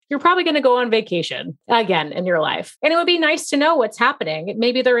you're probably going to go on vacation again in your life. And it would be nice to know what's happening.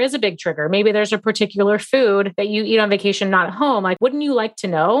 Maybe there is a big trigger. Maybe there's a particular food that you eat on vacation, not at home. Like, wouldn't you like to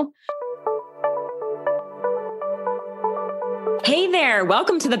know? Hey there.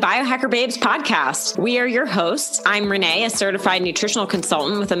 Welcome to the Biohacker Babes podcast. We are your hosts. I'm Renee, a certified nutritional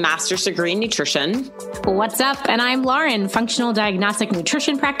consultant with a master's degree in nutrition. What's up? And I'm Lauren, functional diagnostic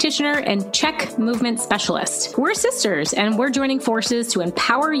nutrition practitioner and check movement specialist. We're sisters, and we're joining forces to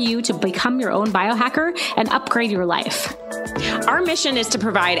empower you to become your own biohacker and upgrade your life. Our mission is to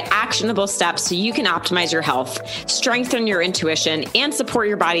provide actionable steps so you can optimize your health, strengthen your intuition, and support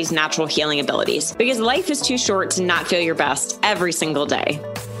your body's natural healing abilities. Because life is too short to not feel your best every single day.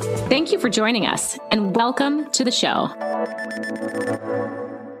 Thank you for joining us, and welcome to the show.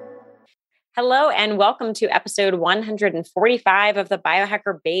 Hello, and welcome to episode 145 of the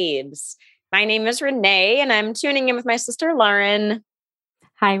Biohacker Babes. My name is Renee, and I'm tuning in with my sister, Lauren.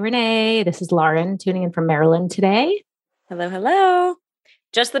 Hi, Renee. This is Lauren, tuning in from Maryland today. Hello, hello.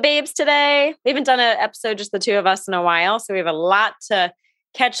 Just the babes today. We haven't done an episode, just the two of us in a while, so we have a lot to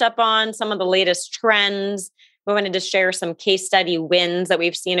catch up on, some of the latest trends. We wanted to share some case study wins that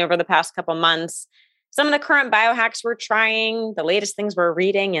we've seen over the past couple months, some of the current biohacks we're trying, the latest things we're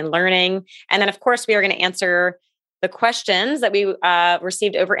reading and learning. And then, of course, we are going to answer the questions that we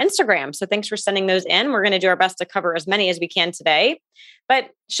received over Instagram. So thanks for sending those in. We're going to do our best to cover as many as we can today. But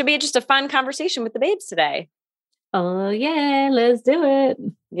should be just a fun conversation with the babes today. Oh, yeah. Let's do it.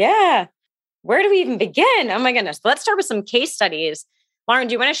 Yeah. Where do we even begin? Oh, my goodness. Let's start with some case studies. Lauren,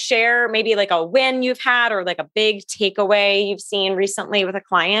 do you want to share maybe like a win you've had or like a big takeaway you've seen recently with a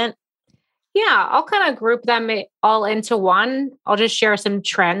client? Yeah, I'll kind of group them all into one. I'll just share some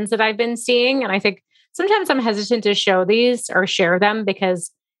trends that I've been seeing. And I think sometimes I'm hesitant to show these or share them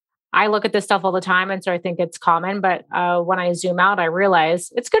because I look at this stuff all the time. And so I think it's common. But when I zoom out, I realize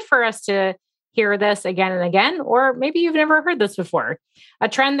it's good for us to hear this again and again, or maybe you've never heard this before. A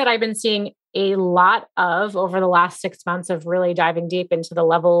trend that I've been seeing a lot of over the last 6 months of really diving deep into the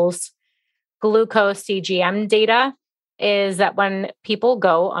levels glucose CGM data is that when people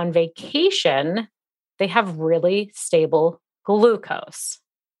go on vacation, they have really stable glucose.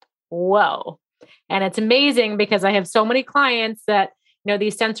 Whoa. And it's amazing because I have so many clients that,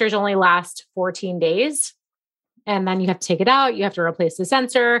 these sensors only last 14 days. And then you have to take it out. You have to replace the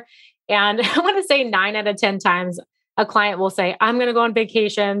sensor. And I want to say 9 out of 10 times, a client will say, I'm going to go on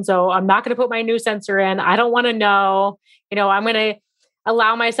vacation, so I'm not going to put my new sensor in. I don't want to know. I'm going to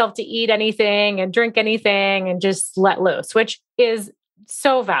allow myself to eat anything and drink anything and just let loose, which is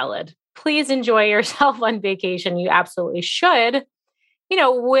so valid. Please enjoy yourself on vacation. You absolutely should,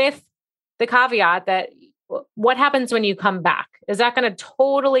 with the caveat that what happens when you come back? Is that going to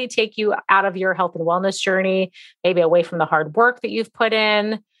totally take you out of your health and wellness journey, maybe away from the hard work that you've put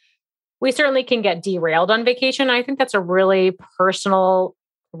in? We certainly can get derailed on vacation. I think that's a really personal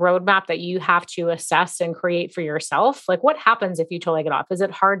roadmap that you have to assess and create for yourself. Like, what happens if you totally get off? Is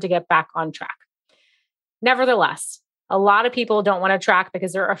it hard to get back on track? Nevertheless, a lot of people don't want to track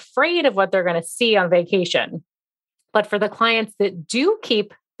because they're afraid of what they're going to see on vacation. But for the clients that do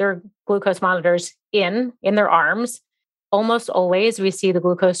keep their glucose monitors in their arms, almost always we see the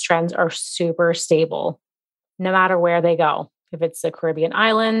glucose trends are super stable, no matter where they go. If it's a Caribbean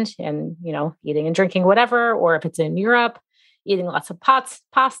island and, eating and drinking whatever, or if it's in Europe, eating lots of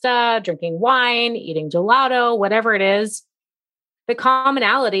pasta, drinking wine, eating gelato, whatever it is, the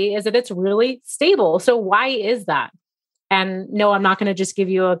commonality is that it's really stable. So why is that? And no, I'm not going to just give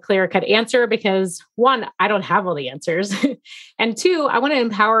you a clear-cut answer because 1, I don't have all the answers. And 2, I want to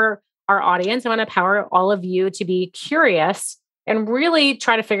empower our audience. I want to empower all of you to be curious and really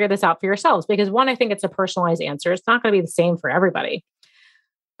try to figure this out for yourselves. Because 1, I think it's a personalized answer. It's not going to be the same for everybody.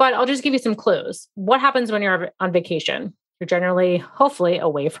 But I'll just give you some clues. What happens when you're on vacation? You're generally, hopefully,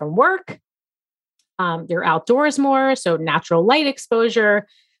 away from work. You're outdoors more, so natural light exposure,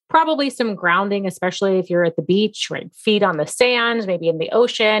 probably some grounding, especially if you're at the beach, right? Feet on the sand, maybe in the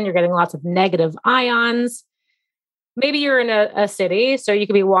ocean. You're getting lots of negative ions. Maybe you're in a city, so you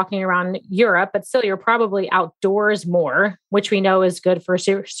could be walking around Europe, but still you're probably outdoors more, which we know is good for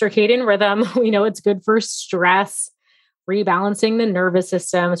circadian rhythm. We know it's good for stress, rebalancing the nervous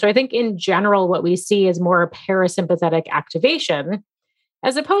system. So I think in general, what we see is more parasympathetic activation,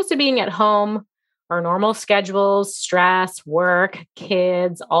 as opposed to being at home, our normal schedules, stress, work,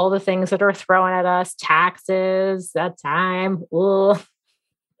 kids, all the things that are thrown at us, taxes, that time.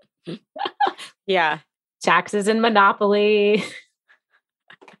 Yeah. Taxes and Monopoly.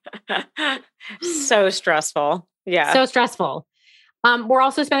 So stressful. Yeah. So stressful. We're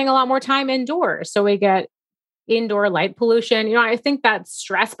also spending a lot more time indoors. So we get indoor light pollution. I think that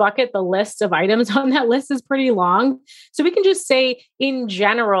stress bucket, the list of items on that list is pretty long. So we can just say in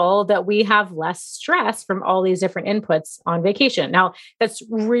general that we have less stress from all these different inputs on vacation. Now, that's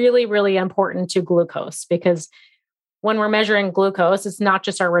really, really important to glucose, because when we're measuring glucose, it's not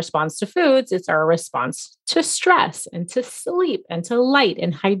just our response to foods, it's our response to stress and to sleep and to light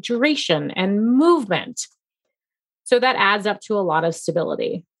and hydration and movement. So that adds up to a lot of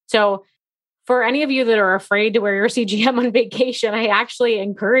stability. So for any of you that are afraid to wear your CGM on vacation, I actually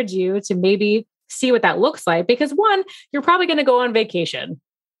encourage you to maybe see what that looks like, because one, you're probably going to go on vacation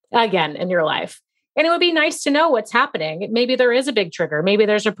again in your life. And it would be nice to know what's happening. Maybe there is a big trigger. Maybe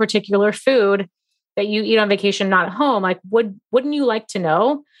there's a particular food that you eat on vacation, not at home. Like, wouldn't you like to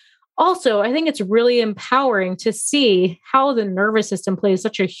know? Also, I think it's really empowering to see how the nervous system plays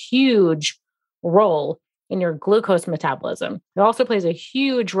such a huge role in your glucose metabolism. It also plays a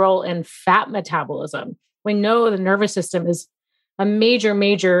huge role in fat metabolism. We know the nervous system is a major,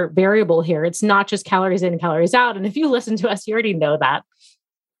 major variable here. It's not just calories in and calories out. And if you listen to us, you already know that.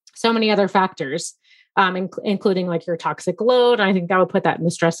 So many other factors, including like your toxic load. And I think that would put that in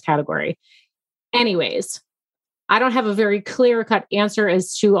the stress category. Anyways, I don't have a very clear-cut answer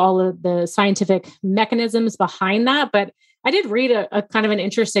as to all of the scientific mechanisms behind that, but I did read a kind of an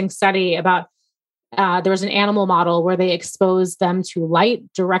interesting study about there was an animal model where they exposed them to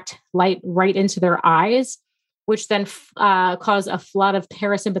direct light right into their eyes, which then caused a flood of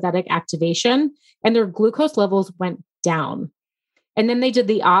parasympathetic activation, and their glucose levels went down. And then they did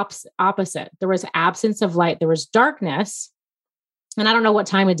the opposite. There was absence of light, there was darkness. And I don't know what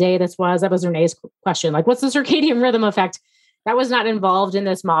time of day this was. That was Renee's question. Like, what's the circadian rhythm effect? That was not involved in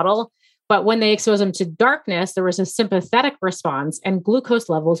this model. But when they exposed them to darkness, there was a sympathetic response and glucose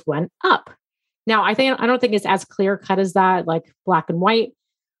levels went up. Now, I don't think it's as clear cut as that, like black and white.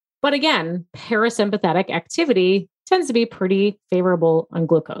 But again, parasympathetic activity tends to be pretty favorable on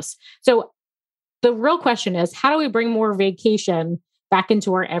glucose. So the real question is, how do we bring more vacation back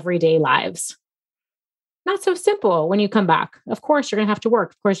into our everyday lives? Not so simple when you come back. Of course, you're going to have to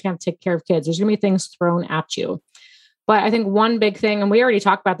work. Of course, you're going to have to take care of kids. There's going to be things thrown at you. But I think one big thing, and we already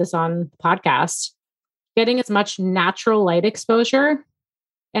talked about this on the podcast, getting as much natural light exposure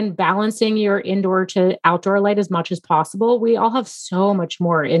and balancing your indoor to outdoor light as much as possible. We all have so much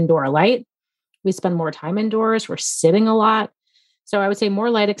more indoor light. We spend more time indoors. We're sitting a lot. So I would say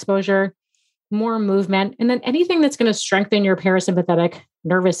more light exposure, more movement, and then anything that's going to strengthen your parasympathetic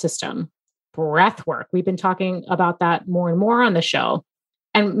nervous system. Breath work. We've been talking about that more and more on the show.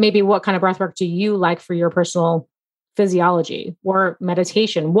 And maybe what kind of breath work do you like for your personal physiology or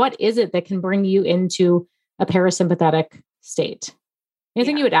meditation? What is it that can bring you into a parasympathetic state?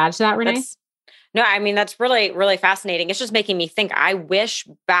 Anything you would add to that, Renee? No, I mean, that's really, really fascinating. It's just making me think, I wish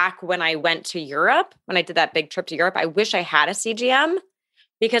back when I went to Europe, when I did that big trip to Europe, I wish I had a CGM,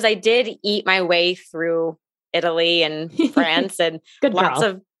 because I did eat my way through Italy and France and lots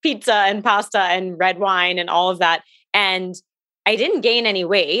of pizza and pasta and red wine and all of that. And I didn't gain any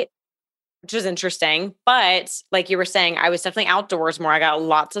weight, which is interesting. But like you were saying, I was definitely outdoors more. I got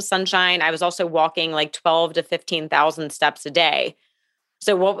lots of sunshine. I was also walking like 12 to 15,000 steps a day.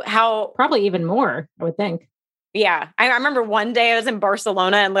 So how? Probably even more, I would think. Yeah. I remember one day I was in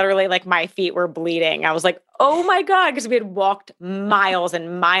Barcelona and literally like my feet were bleeding. I was like, oh my God, because we had walked miles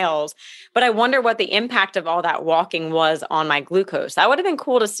and miles. But I wonder what the impact of all that walking was on my glucose. That would have been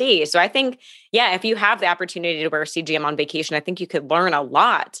cool to see. So I think, yeah, if you have the opportunity to wear CGM on vacation, I think you could learn a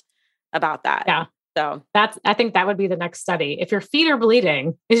lot about that. Yeah. So I think that would be the next study. If your feet are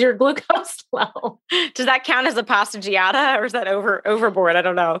bleeding, is your glucose low? Does that count as a passeggiata, or is that overboard? I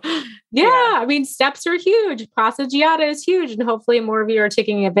don't know. Yeah. I mean, steps are huge. Passeggiata is huge. And hopefully more of you are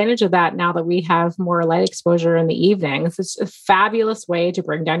taking advantage of that now that we have more light exposure in the evenings. It's a fabulous way to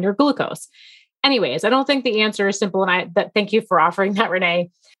bring down your glucose. Anyways, I don't think the answer is simple. And thank you for offering that, Renee.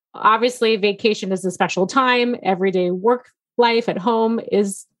 Obviously, vacation is a special time. Everyday work life at home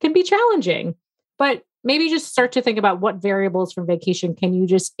can be challenging. But maybe just start to think about what variables from vacation can you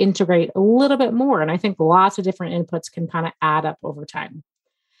just integrate a little bit more. And I think lots of different inputs can kind of add up over time.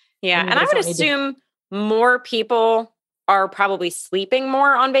 Yeah. And I would assume more people are probably sleeping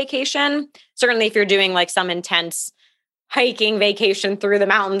more on vacation. Certainly if you're doing like some intense hiking vacation through the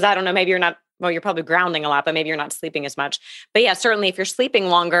mountains, I don't know, maybe you're probably grounding a lot, but maybe you're not sleeping as much. But yeah, certainly if you're sleeping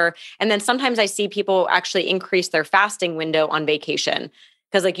longer. And then sometimes I see people actually increase their fasting window on vacation.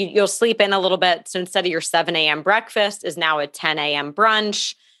 Because like you'll sleep in a little bit. So instead of your 7 a.m. breakfast is now a 10 a.m.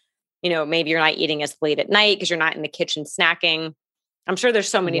 brunch. Maybe you're not eating as late at night because you're not in the kitchen snacking. I'm sure there's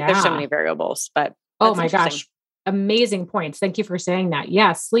so many variables, but oh my gosh, amazing points. Thank you for saying that.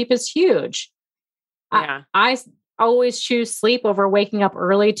 Yeah, sleep is huge. Yeah. I always choose sleep over waking up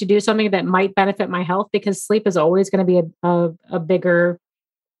early to do something that might benefit my health, because sleep is always going to be a bigger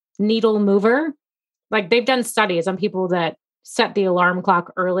needle mover. Like they've done studies on people that set the alarm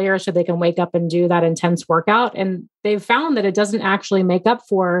clock earlier so they can wake up and do that intense workout. And they've found that it doesn't actually make up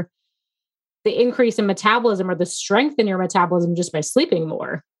for the increase in metabolism or the strength in your metabolism just by sleeping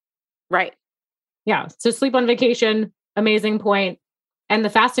more. Right. Yeah. So sleep on vacation, amazing point. And the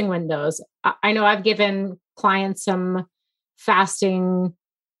fasting windows. I know I've given clients some fasting,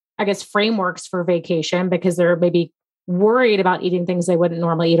 I guess, frameworks for vacation because they're maybe worried about eating things they wouldn't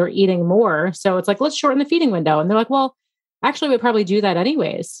normally eat or eating more. So it's like, let's shorten the feeding window. And they're like, well, actually, we probably do that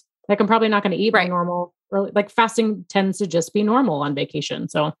anyways. Like I'm probably not going to eat my normal, or like fasting tends to just be normal on vacation.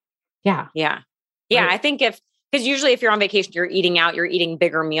 So yeah. Yeah. Yeah. Right. I think because usually if you're on vacation, you're eating out, you're eating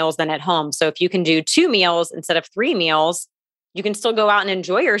bigger meals than at home. So if you can do 2 meals instead of 3 meals, you can still go out and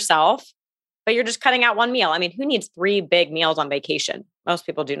enjoy yourself, but you're just cutting out 1 meal. I mean, who needs 3 big meals on vacation? Most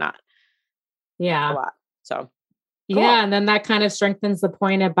people do not. Yeah. A lot. So cool. Yeah. And then that kind of strengthens the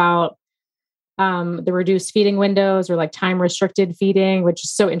point about the reduced feeding windows, or like time restricted feeding, which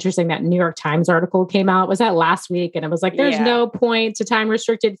is so interesting. That New York Times article came out. Was that last week? And it was like, there's no point to time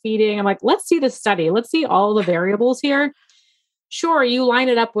restricted feeding. I'm like, let's see the study. Let's see all the variables here. Sure, you line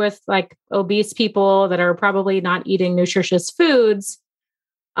it up with like obese people that are probably not eating nutritious foods.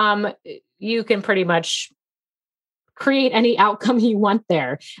 You can pretty much create any outcome you want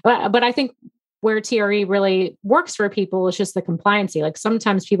there. But I think where TRE really works for people is just the compliancy. Like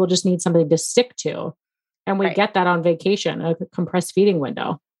sometimes people just need something to stick to. And we get that on vacation, a compressed feeding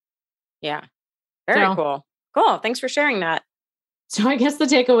window. Yeah. Very cool. Cool. Thanks for sharing that. So I guess the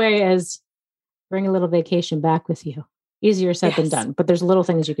takeaway is bring a little vacation back with you. Easier said than done, but there's little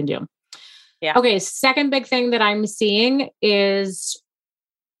things you can do. Yeah. Okay. Second big thing that I'm seeing is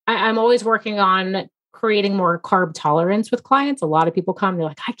I'm always working on creating more carb tolerance with clients. A lot of people come, they're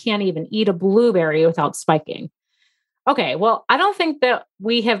like, I can't even eat a blueberry without spiking. Okay. Well, I don't think that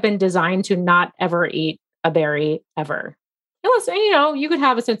we have been designed to not ever eat a berry ever. Unless, you could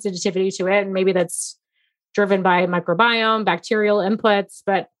have a sensitivity to it. And maybe that's driven by microbiome, bacterial inputs,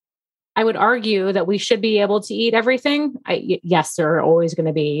 but I would argue that we should be able to eat everything. Yes, there are always going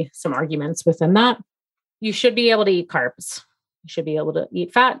to be some arguments within that. You should be able to eat carbs. You should be able to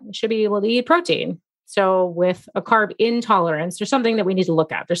eat fat. You should be able to eat protein. So with a carb intolerance, there's something that we need to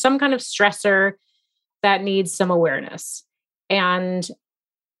look at. There's some kind of stressor that needs some awareness. And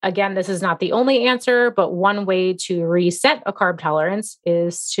again, this is not the only answer, but one way to reset a carb tolerance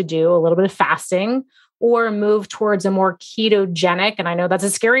is to do a little bit of fasting or move towards a more ketogenic. And I know that's a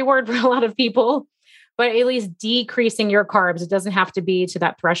scary word for a lot of people, but at least decreasing your carbs. It doesn't have to be to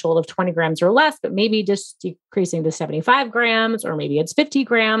that threshold of 20 grams or less, but maybe just decreasing to 75 grams, or maybe it's 50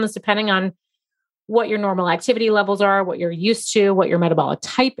 grams, depending on what your normal activity levels are, what you're used to, what your metabolic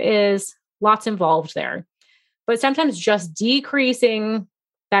type is. Lots involved there. But sometimes just decreasing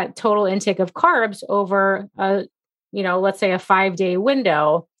that total intake of carbs over let's say a 5-day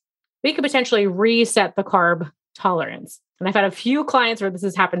window, we could potentially reset the carb tolerance. And I've had a few clients where this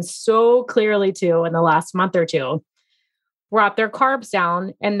has happened so clearly too in the last month or two, brought their carbs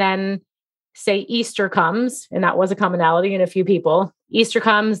down, and then say Easter comes, and that was a commonality in a few people. Easter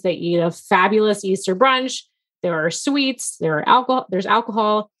comes, they eat a fabulous Easter brunch. There are sweets, there's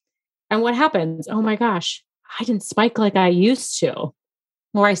alcohol. And what happens? Oh my gosh, I didn't spike like I used to.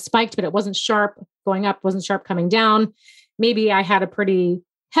 Or I spiked, but it wasn't sharp going up, wasn't sharp coming down. Maybe I had a pretty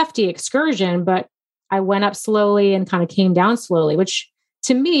hefty excursion, but I went up slowly and kind of came down slowly, which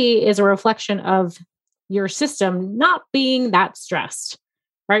to me is a reflection of your system not being that stressed,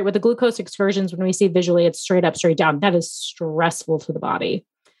 right? With the glucose excursions, when we see visually, it's straight up, straight down. That is stressful to the body.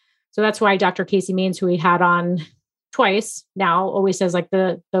 So that's why Dr. Casey Means, who we had on twice now, always says like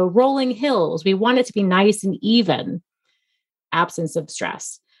the rolling hills, we want it to be nice and even, absence of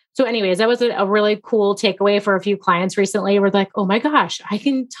stress. So anyways, that was a really cool takeaway for a few clients recently. We're like, oh my gosh, I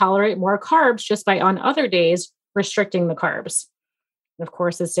can tolerate more carbs just by on other days restricting the carbs. And of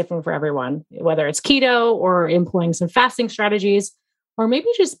course, it's different for everyone, whether it's keto or employing some fasting strategies, or maybe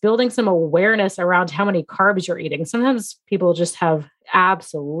just building some awareness around how many carbs you're eating. Sometimes people just have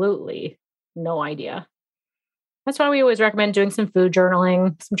absolutely no idea. That's why we always recommend doing some food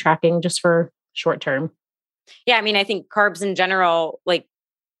journaling, some tracking just for short term. Yeah. I mean, I think carbs in general, like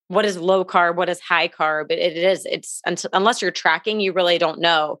what is low carb? What is high carb? It's unless you're tracking, you really don't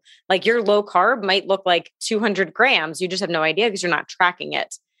know. Like your low carb might look like 200 grams. You just have no idea because you're not tracking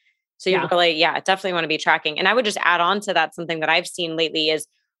it. So you really, definitely want to be tracking. And I would just add on to that, something that I've seen lately is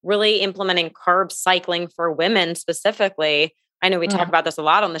really implementing carb cycling for women specifically, I know we talk about this a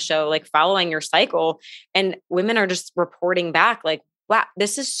lot on the show, like following your cycle, and women are just reporting back like, wow,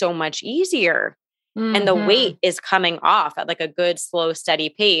 this is so much easier. And the weight is coming off at like a good, slow, steady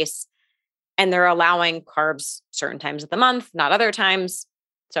pace. And they're allowing carbs certain times of the month, not other times.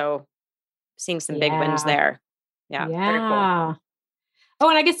 So seeing some big wins there. Yeah. Very cool. Oh,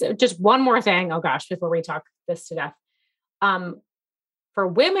 and I guess just one more thing. Oh gosh, before we talk this to death. For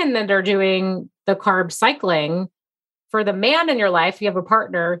women that are doing the carb cycling, for the man in your life, if you have a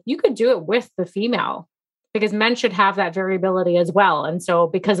partner, you could do it with the female because men should have that variability as well. And so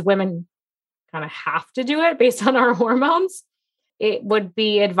because women kind of have to do it based on our hormones, it would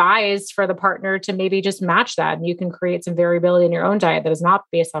be advised for the partner to maybe just match that. And you can create some variability in your own diet that is not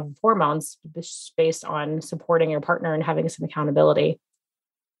based on hormones, based on supporting your partner and having some accountability.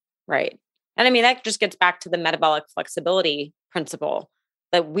 Right. And I mean, that just gets back to the metabolic flexibility principle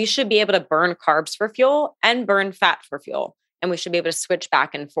that we should be able to burn carbs for fuel and burn fat for fuel. And we should be able to switch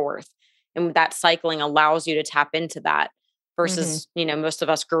back and forth. And that cycling allows you to tap into that versus, most of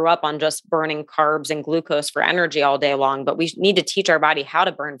us grew up on just burning carbs and glucose for energy all day long, but we need to teach our body how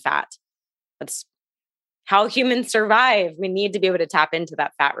to burn fat. That's how humans survive. We need to be able to tap into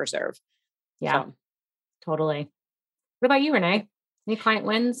that fat reserve. Yeah, totally. What about you, Renee? Any client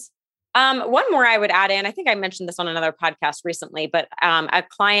wins? One more I would add in, I think I mentioned this on another podcast recently, but a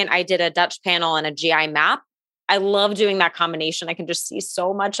client, I did a Dutch panel and a GI map. I love doing that combination. I can just see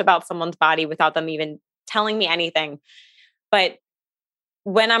so much about someone's body without them even telling me anything. But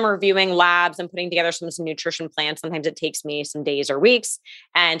when I'm reviewing labs and putting together some nutrition plans, sometimes it takes me some days or weeks.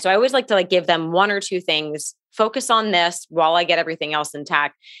 And so I always like to give them one or two things, focus on this while I get everything else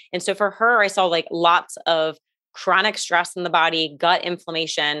intact. And so for her, I saw lots of chronic stress in the body, gut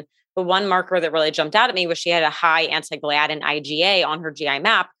inflammation. The one marker that really jumped out at me was she had a high anti-gliadin IgA on her GI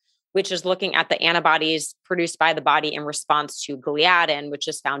map, which is looking at the antibodies produced by the body in response to gliadin, which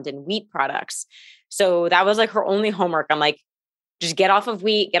is found in wheat products. So that was her only homework. I'm like, just get off of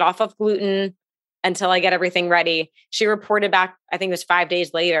wheat, get off of gluten until I get everything ready. She reported back, I think it was 5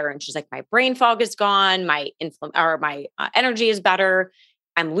 days later. And she's like, my brain fog is gone. My energy is better.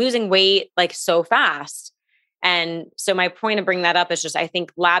 I'm losing weight so fast. And so my point of bringing that up is just, I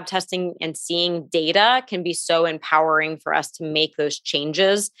think lab testing and seeing data can be so empowering for us to make those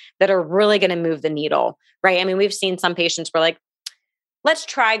changes that are really going to move the needle, right? I mean, we've seen some patients where let's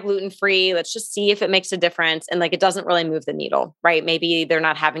try gluten-free. Let's just see if it makes a difference. And it doesn't really move the needle, right? Maybe they're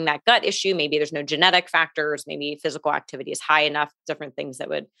not having that gut issue. Maybe there's no genetic factors. Maybe physical activity is high enough, different things that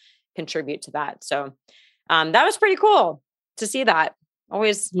would contribute to that. So that was pretty cool to see that.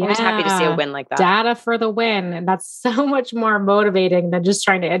 Always happy to see a win like that. Data for the win. And that's so much more motivating than just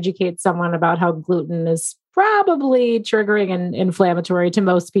trying to educate someone about how gluten is probably triggering and inflammatory to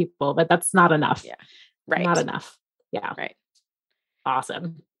most people, but that's not enough. Yeah. Right. Not enough. Yeah. Right.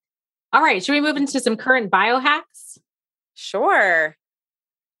 Awesome. All right. Should we move into some current biohacks? Sure.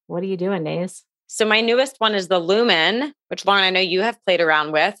 What are you doing, Naze? So my newest one is the Lumen, which Lauren, I know you have played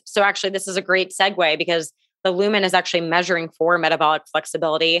around with. So actually this is a great segue because the Lumen is actually measuring for metabolic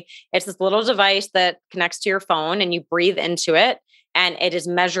flexibility. It's this little device that connects to your phone and you breathe into it. And it is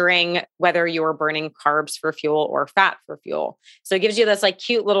measuring whether you are burning carbs for fuel or fat for fuel. So it gives you this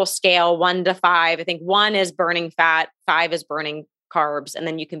cute little scale, 1 to 5. I think 1 is burning fat, 5 is burning carbs, and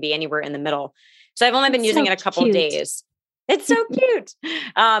then you can be anywhere in the middle. So I've only been using it a couple of days. It's so cute.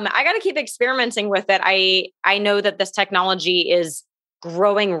 I got to keep experimenting with it. I know that this technology is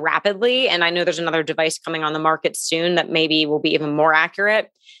growing rapidly. And I know there's another device coming on the market soon that maybe will be even more accurate,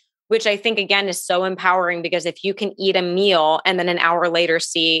 which I think, again, is so empowering because if you can eat a meal and then an hour later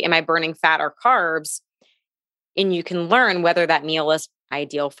see, am I burning fat or carbs? And you can learn whether that meal is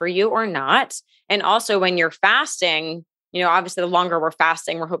ideal for you or not. And also when you're fasting, obviously the longer we're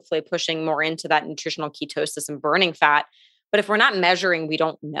fasting, we're hopefully pushing more into that nutritional ketosis and burning fat. But if we're not measuring, we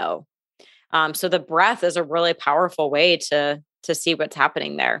don't know. So the breath is a really powerful way to see what's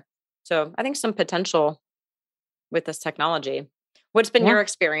happening there. So I think some potential with this technology. What's been your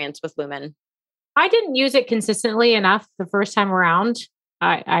experience with Lumen? I didn't use it consistently enough the first time around.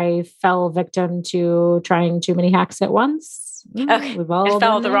 I fell victim to trying too many hacks at once. Okay. We've all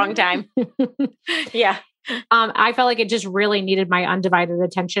fell at the wrong time. Yeah. I felt like it just really needed my undivided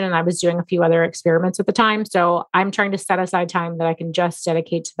attention and I was doing a few other experiments at the time. So I'm trying to set aside time that I can just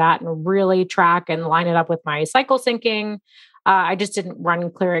dedicate to that and really track and line it up with my cycle syncing. I just didn't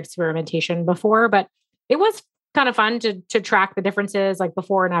run clear experimentation before, but it was kind of fun to track the differences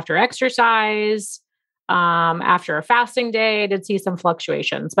before and after exercise. After a fasting day, I did see some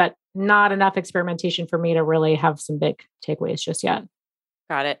fluctuations, but not enough experimentation for me to really have some big takeaways just yet.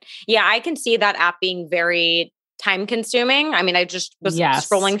 Got it. Yeah, I can see that app being very time consuming. I mean, I just was Yes.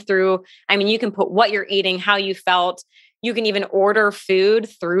 scrolling through. I mean, you can put what you're eating, how you felt. You can even order food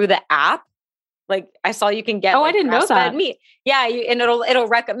through the app. Like I saw you can get I didn't know grass-fed that. meat. Yeah. And it'll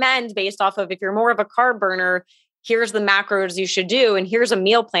recommend based off of if you're more of a carb burner, here's the macros you should do. And here's a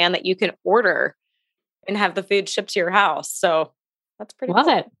meal plan that you can order and have the food shipped to your house. So that's pretty Love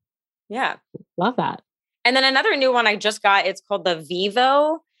cool. it. Yeah. Love that. And then another new one I just got, it's called the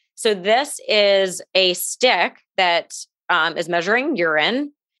Vivo. So this is a stick that is measuring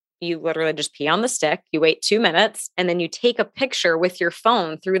urine. You literally just pee on the stick, you wait 2 minutes, and then you take a picture with your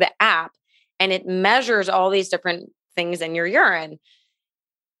phone through the app, and it measures all these different things in your urine.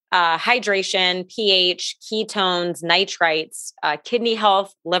 Hydration, pH, ketones, nitrites, kidney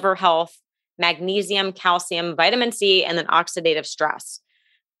health, liver health, magnesium, calcium, vitamin C, and then oxidative stress.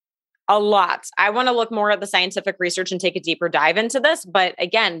 A lot. I want to look more at the scientific research and take a deeper dive into this. But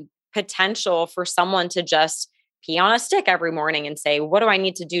again, potential for someone to just pee on a stick every morning and say, what do I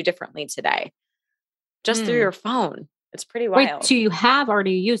need to do differently today? Just through your phone. It's pretty wild. Wait, so you have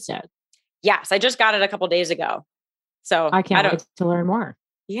already used it? Yes. I just got it a couple days ago. So I can't wait to learn more.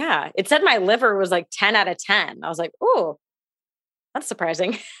 Yeah. It said my liver was like 10 out of 10. I was like, oh, that's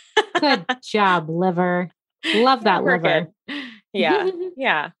surprising. Good job, liver. Love that liver. Yeah.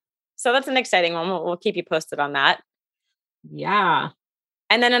 Yeah. So that's an exciting one. We'll keep you posted on that. Yeah.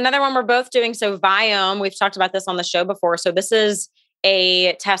 And then another one we're both doing. So Viome, we've talked about this on the show before. So this is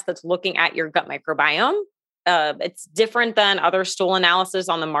a test that's looking at your gut microbiome. It's different than other stool analysis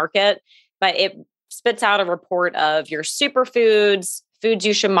on the market, but it spits out a report of your superfoods, foods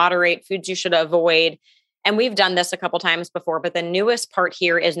you should moderate, foods you should avoid. And we've done this a couple times before, but the newest part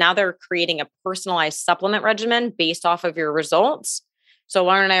here is now they're creating a personalized supplement regimen based off of your results. So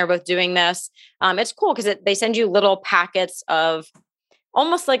Lauren and I are both doing this. It's cool because they send you little packets of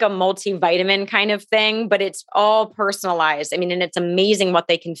almost like a multivitamin kind of thing, but it's all personalized. I mean, and it's amazing what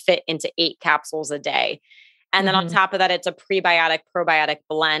they can fit into 8 capsules a day. And then on top of that, it's a prebiotic, probiotic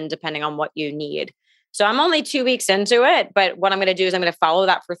blend, depending on what you need. So I'm only 2 weeks into it, but what I'm going to do is I'm going to follow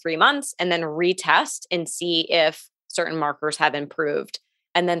that for 3 months and then retest and see if certain markers have improved.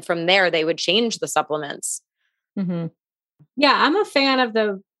 And then from there, they would change the supplements. Mm-hmm. Yeah, I'm a fan of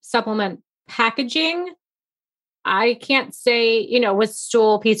the supplement packaging. I can't say, with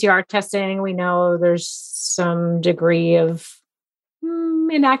stool PCR testing, we know there's some degree of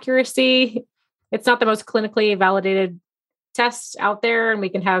inaccuracy. It's not the most clinically validated test out there, and we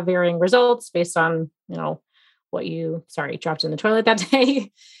can have varying results based on, what you, dropped in the toilet that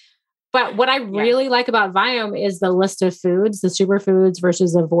day. But what I really like about Viome is the list of foods, the superfoods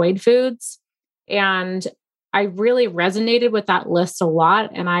versus avoid foods. And I really resonated with that list a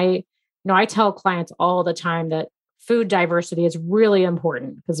lot. And I tell clients all the time that food diversity is really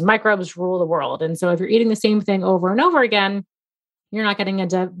important because microbes rule the world. And so if you're eating the same thing over and over again, you're not getting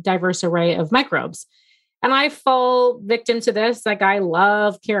a diverse array of microbes. And I fall victim to this. Like I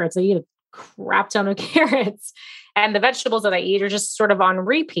love carrots. I eat a crap ton of carrots, and the vegetables that I eat are just sort of on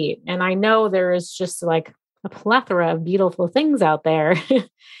repeat. And I know there is just like a plethora of beautiful things out there.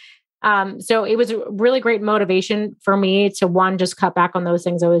 So it was a really great motivation for me to just cut back on those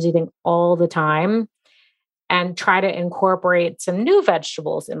things I was eating all the time and try to incorporate some new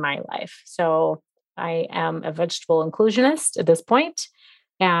vegetables in my life. So I am a vegetable inclusionist at this point,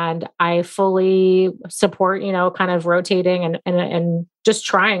 and I fully support, kind of rotating and just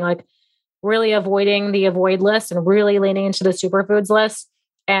trying, like really avoiding the avoid list and really leaning into the superfoods list.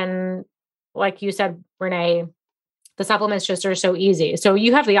 And like you said, Renee, the supplements just are so easy. So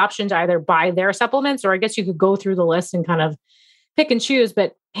you have the option to either buy their supplements, or I guess you could go through the list and kind of pick and choose,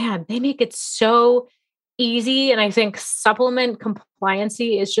 but man, they make it so easy. And I think supplement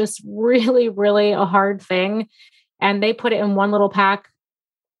compliancy is just really, really a hard thing. And they put it in one little pack.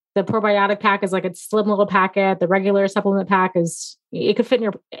 The probiotic pack is like a slim little packet. The regular supplement pack it could fit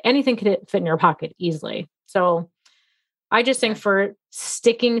anything could fit in your pocket easily. So I just think for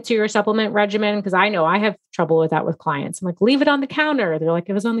sticking to your supplement regimen, because I know I have trouble with that with clients. I'm like, leave it on the counter. They're like,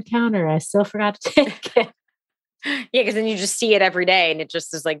 it was on the counter. I still forgot to take it. Yeah, because then you just see it every day and it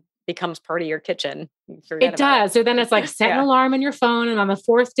just is like becomes part of your kitchen. It does. So then it's like set an alarm on your phone and on the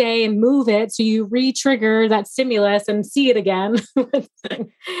 4th day and move it so you re-trigger that stimulus and see it again.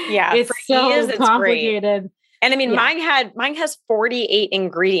 Yeah, it's so complicated. And I mean, mine has 48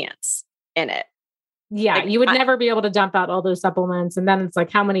 ingredients in it. Yeah, like, you would never be able to dump out all those supplements. And then it's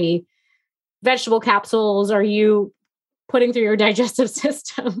like, how many vegetable capsules are you putting through your digestive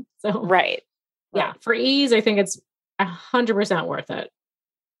system? So right. Yeah, for ease, I think it's 100% worth it.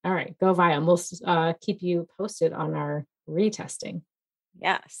 All right, go Viome. We'll keep you posted on our retesting.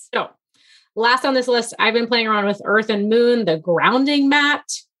 Yes. So Last on this list, I've been playing around with Earth and Moon, the grounding mat.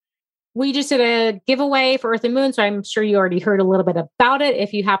 We just did a giveaway for Earth and Moon, so I'm sure you already heard a little bit about it.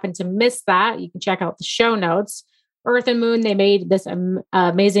 If you happen to miss that, you can check out the show notes. Earth and Moon, they made this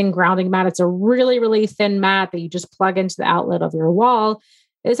amazing grounding mat. It's a really, really thin mat that you just plug into the outlet of your wall.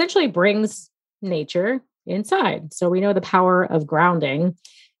 It essentially brings nature inside. So we know the power of grounding,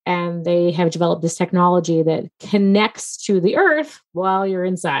 and they have developed this technology that connects to the earth while you're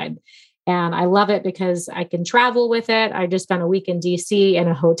inside. And I love it because I can travel with it. I just spent a week in DC in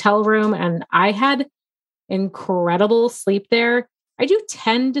a hotel room and I had incredible sleep there. I do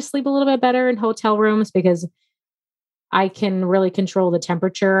tend to sleep a little bit better in hotel rooms because I can really control the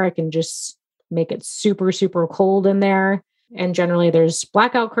temperature. I can just make it super, super cold in there. And generally there's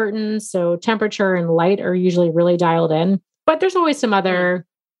blackout curtains. So temperature and light are usually really dialed in, but there's always some other,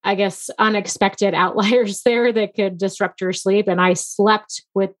 I guess, unexpected outliers there that could disrupt your sleep. And I slept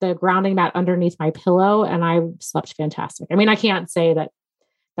with the grounding mat underneath my pillow and I slept fantastic. I mean, I can't say that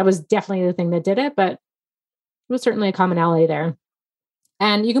that was definitely the thing that did it, but it was certainly a commonality there.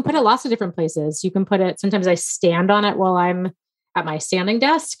 And you can put it lots of different places. You can put it, sometimes I stand on it while I'm at my standing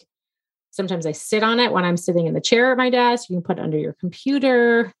desk. Sometimes I sit on it when I'm sitting in the chair at my desk. You can put it under your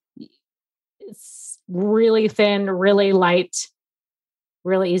computer. It's really thin, really light,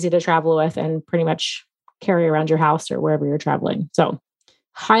 really easy to travel with and pretty much carry around your house or wherever you're traveling. So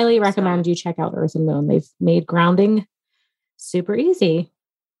highly recommend you check out Earth and Moon. They've made grounding super easy.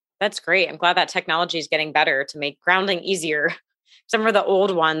 That's great. I'm glad that technology is getting better to make grounding easier. Some of the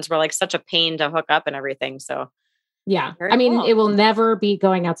old ones were like such a pain to hook up and everything. So yeah, I mean, cool. It will never be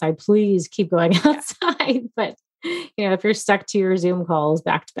going outside. Please keep going outside. But if you're stuck to your Zoom calls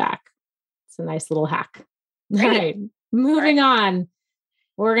back to back, it's a nice little hack. Great. All right. Moving on.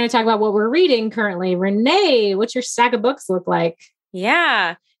 We're going to talk about what we're reading currently. Renee, what's your stack of books look like?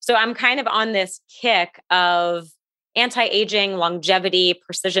 Yeah. So I'm kind of on this kick of anti-aging, longevity,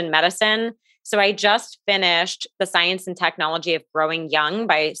 precision medicine. So I just finished The Science and Technology of Growing Young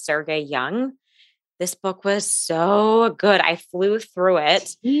by Sergey Young. This book was so good. I flew through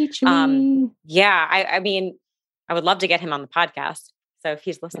it. Teach me. Yeah. I mean, I would love to get him on the podcast. So if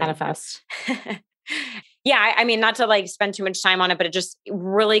he's listening. Manifest. Yeah. I mean, not to like spend too much time on it, but it's just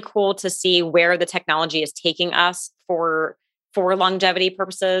really cool to see where the technology is taking us for longevity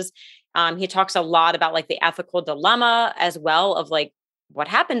purposes. He talks a lot about like the ethical dilemma as well of like, what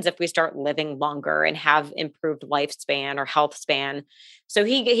happens if we start living longer and have improved lifespan or health span? So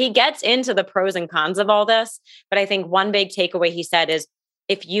he gets into the pros and cons of all this. But I think one big takeaway he said is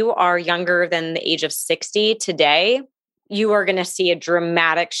if you are younger than the age of 60 today, you are going to see a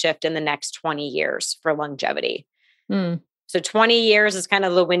dramatic shift in the next 20 years for longevity. So 20 years is kind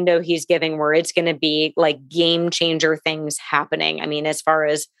of the window he's giving where it's going to be like game changer things happening. I mean, as far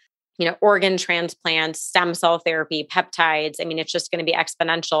as organ transplants, stem cell therapy, peptides. I mean, it's just going to be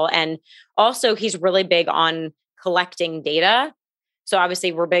exponential. And also he's really big on collecting data. So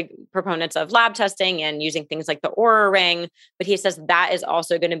obviously we're big proponents of lab testing and using things like the Oura Ring, but he says that is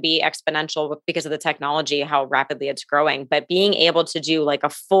also going to be exponential because of the technology, how rapidly it's growing. But being able to do like a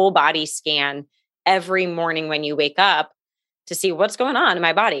full body scan every morning when you wake up to see what's going on in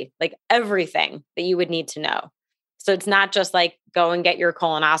my body, like everything that you would need to know. So it's not just like go and get your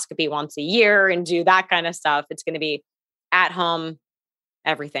colonoscopy once a year and do that kind of stuff. It's going to be at home,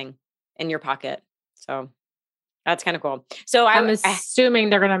 everything in your pocket. So that's kind of cool. So I'm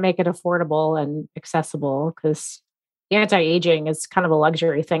assuming they're going to make it affordable and accessible because anti-aging is kind of a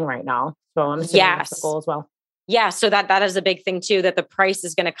luxury thing right now. So I'm assuming that's the goal as well. Yeah. So that is a big thing too, that the price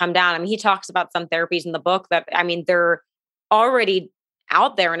is going to come down. I mean, he talks about some therapies in the book that, I mean, they're already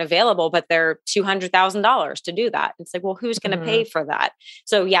out there and available, but they're $200,000 to do that. It's like, well, who's going to pay for that?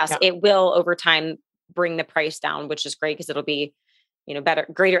 So yes, it will over time bring the price down, which is great because it'll be,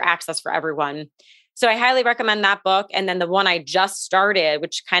 greater access for everyone. So I highly recommend that book. And then the one I just started,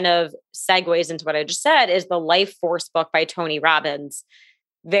 which kind of segues into what I just said, is the Life Force book by Tony Robbins.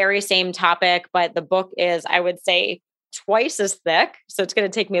 Very same topic, but the book is, I would say, twice as thick. So it's going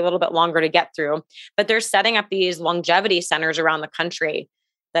to take me a little bit longer to get through, but they're setting up these longevity centers around the country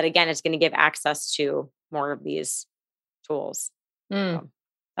that again, is going to give access to more of these tools. So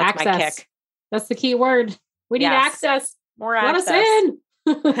that's access. My kick. That's the key word. We need access. More access. Let us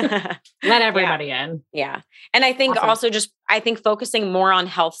in. Let everybody in. Yeah. And I think also I think focusing more on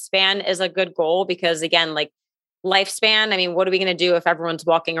health span is a good goal because again, like lifespan, I mean, what are we going to do if everyone's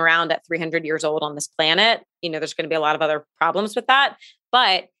walking around at 300 years old on this planet? There's going to be a lot of other problems with that.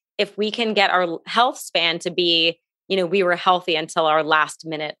 But if we can get our health span to be, we were healthy until our last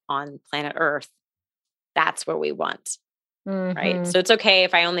minute on planet Earth, that's what we want. right? So it's okay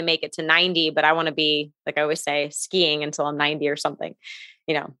if I only make it to 90, but I want to be, like I always say, skiing until I'm 90 or something.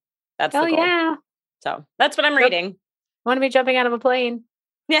 That's the goal. Yeah. So that's what I'm reading. I want to be jumping out of a plane.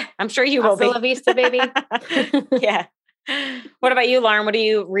 Yeah, I'm sure you will be. Hasta la vista, baby. Yeah. What about you, Lauren? What are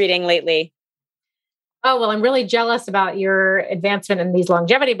you reading lately? Oh, well, I'm really jealous about your advancement in these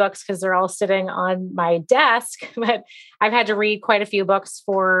longevity books because they're all sitting on my desk. But I've had to read quite a few books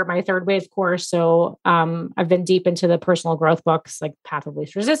for my third wave course. So I've been deep into the personal growth books like Path of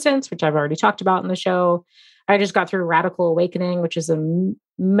Least Resistance, which I've already talked about in the show. I just got through Radical Awakening, which is a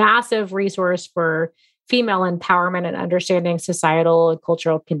massive resource for female empowerment and understanding societal and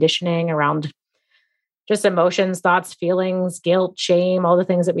cultural conditioning around just emotions, thoughts, feelings, guilt, shame, all the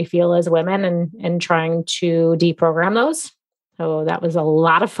things that we feel as women and trying to deprogram those. So that was a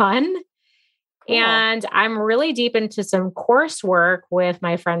lot of fun. Cool. And I'm really deep into some coursework with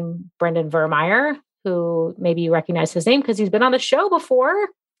my friend, Brendan Vermeyer, who maybe you recognize his name because he's been on the show before.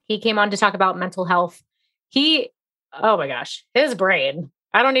 He came on to talk about mental health. Oh my gosh, his brain,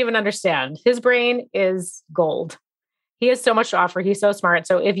 I don't even understand. His brain is gold. He has so much to offer. He's so smart.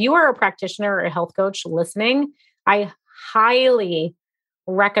 So if you are a practitioner or a health coach listening, I highly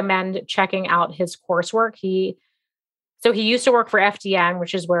recommend checking out his coursework. He used to work for FDN,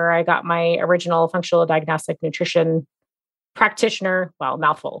 which is where I got my original functional diagnostic nutrition practitioner,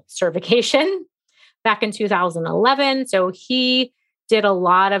 mouthful, certification back in 2011. So he did a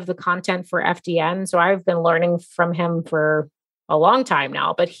lot of the content for FDN. So I've been learning from him for a long time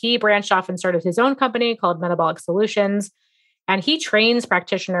now, but he branched off and started his own company called Metabolic Solutions. And he trains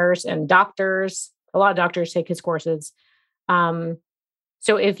practitioners and doctors. A lot of doctors take his courses.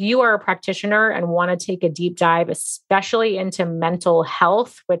 So if you are a practitioner and want to take a deep dive, especially into mental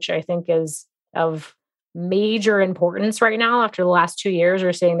health, which I think is of major importance right now, after the last 2 years,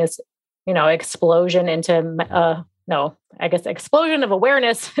 we're seeing this, explosion into, explosion of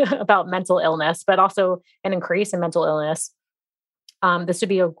awareness about mental illness, but also an increase in mental illness. This would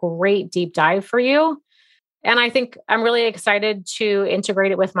be a great deep dive for you. And I think I'm really excited to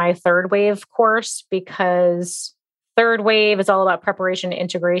integrate it with my third wave course because third wave is all about preparation and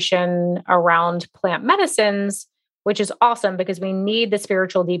integration around plant medicines, which is awesome because we need the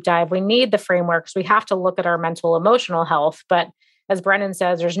spiritual deep dive. We need the frameworks. We have to look at our mental, emotional health. But as Brendan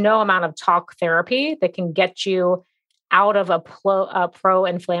says, there's no amount of talk therapy that can get you out of a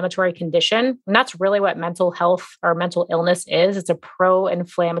pro-inflammatory condition. And that's really what mental health or mental illness is. It's a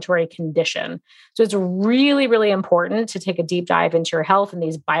pro-inflammatory condition. So it's really, really important to take a deep dive into your health and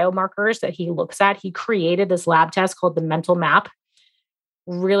these biomarkers that he looks at. He created this lab test called the Mental Map.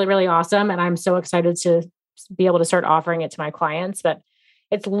 Really, really awesome. And I'm so excited to be able to start offering it to my clients. But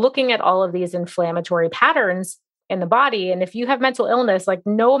it's looking at all of these inflammatory patterns in the body. And if you have mental illness, like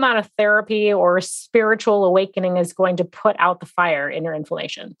no amount of therapy or spiritual awakening is going to put out the fire in your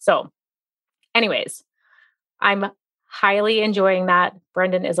inflammation. So anyways, I'm highly enjoying that.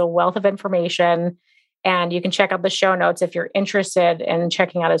 Brendan is a wealth of information and you can check out the show notes if you're interested in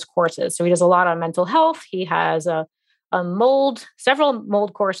checking out his courses. So he does a lot on mental health. He has several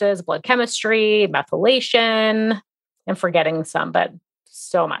mold courses, blood chemistry, methylation. I'm forgetting some, but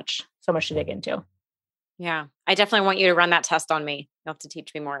so much to dig into. Yeah, I definitely want you to run that test on me. You'll have to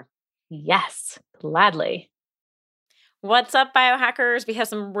teach me more. Yes, gladly. What's up, biohackers? We have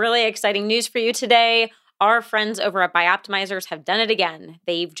some really exciting news for you today. Our friends over at Bioptimizers have done it again.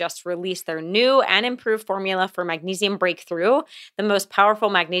 They've just released their new and improved formula for Magnesium Breakthrough, the most powerful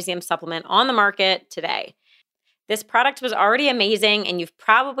magnesium supplement on the market today. This product was already amazing, and you've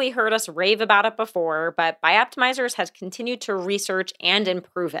probably heard us rave about it before, but Bioptimizers has continued to research and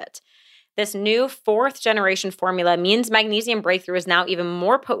improve it. This new 4th generation formula means Magnesium Breakthrough is now even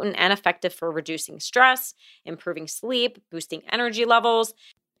more potent and effective for reducing stress, improving sleep, boosting energy levels.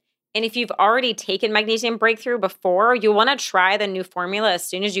 And if you've already taken Magnesium Breakthrough before, you'll want to try the new formula as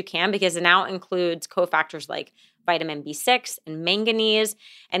soon as you can because it now includes cofactors like vitamin B6 and manganese,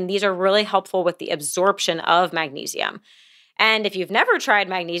 and these are really helpful with the absorption of magnesium. And if you've never tried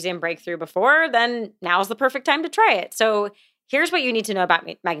Magnesium Breakthrough before, then now's the perfect time to try it. So here's what you need to know about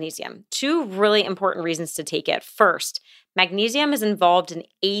magnesium. 2 really important reasons to take it. First, magnesium is involved in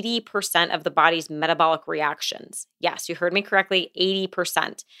 80% of the body's metabolic reactions. Yes, you heard me correctly,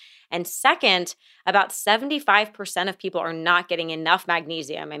 80%. And second, about 75% of people are not getting enough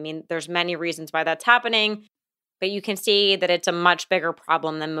magnesium. I mean, there's many reasons why that's happening, but you can see that it's a much bigger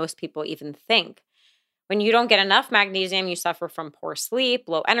problem than most people even think. When you don't get enough magnesium, you suffer from poor sleep,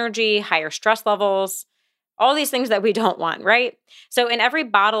 low energy, higher stress levels, all these things that we don't want, right? So in every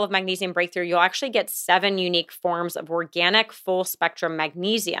bottle of Magnesium Breakthrough, you'll actually get 7 unique forms of organic full spectrum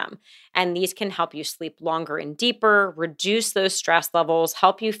magnesium. And these can help you sleep longer and deeper, reduce those stress levels,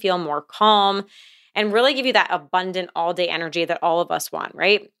 help you feel more calm, and really give you that abundant all day energy that all of us want,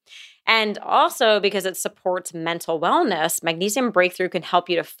 right? And also because it supports mental wellness, Magnesium Breakthrough can help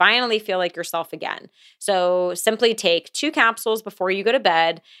you to finally feel like yourself again. So simply take 2 capsules before you go to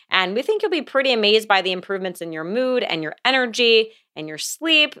bed, and we think you'll be pretty amazed by the improvements in your mood and your energy and your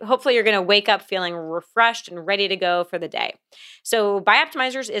sleep. Hopefully you're going to wake up feeling refreshed and ready to go for the day. So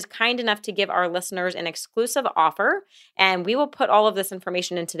Bioptimizers is kind enough to give our listeners an exclusive offer, and we will put all of this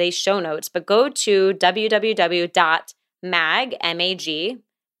information in today's show notes, but go to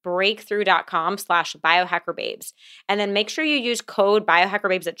breakthrough.com/biohackerbabes. And then make sure you use code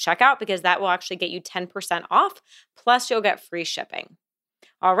biohackerbabes at checkout, because that will actually get you 10% off. Plus you'll get free shipping.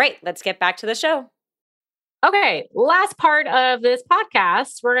 All right, let's get back to the show. Okay, last part of this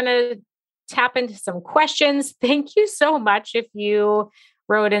podcast, we're going to tap into some questions. Thank you so much if you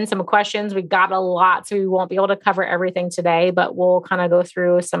wrote in some questions. We got a lot, so we won't be able to cover everything today, but we'll kind of go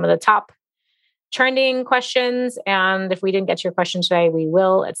through some of the top trending questions. And if we didn't get to your question today, we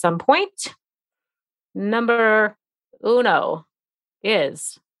will at some point. Number uno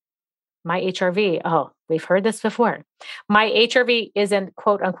is my HRV. Oh, we've heard this before. My HRV isn't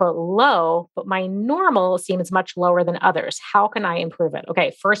quote unquote low, but my normal seems much lower than others. How can I improve it?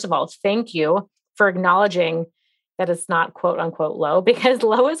 Okay, first of all, thank you for acknowledging that it's not quote unquote low, because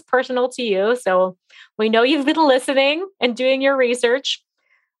low is personal to you. So we know you've been listening and doing your research.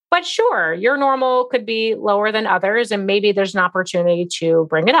 But sure, your normal could be lower than others, and maybe there's an opportunity to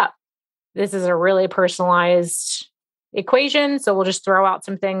bring it up. This is a really personalized equation. So we'll just throw out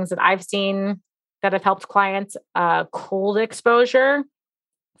some things that I've seen that have helped clients. Cold exposure.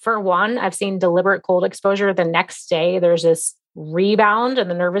 For one, I've seen deliberate cold exposure. The next day, there's this rebound in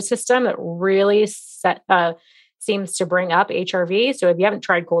the nervous system that really seems to bring up HRV. So if you haven't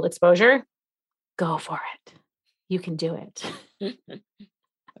tried cold exposure, go for it. You can do it.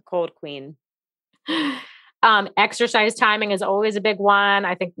 Cold queen. Exercise timing is always a big one.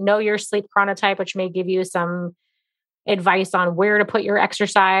 I think know your sleep chronotype, which may give you some advice on where to put your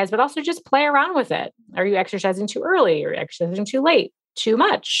exercise, but also just play around with it. Are you exercising too early? Are you exercising too late? Too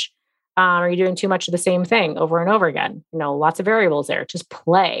much? Are you doing too much of the same thing over and over again? Lots of variables there. Just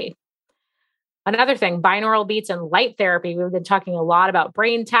play. Another thing, binaural beats and light therapy. We've been talking a lot about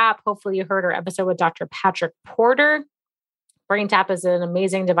BrainTap. Hopefully you heard our episode with Dr. Patrick Porter. BrainTap is an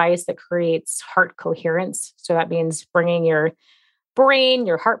amazing device that creates heart coherence. So that means bringing your brain,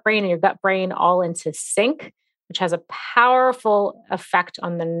 your heart brain, and your gut brain all into sync, which has a powerful effect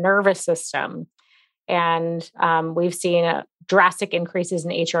on the nervous system. And we've seen drastic increases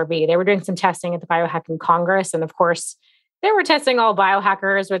in HRV. They were doing some testing at the Biohacking Congress. And of course, they were testing all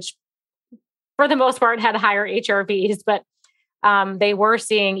biohackers, which for the most part had higher HRVs, but they were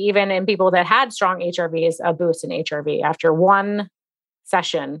seeing, even in people that had strong HRVs, a boost in HRV after one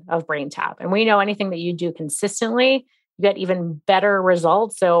session of BrainTap. And we know anything that you do consistently, you get even better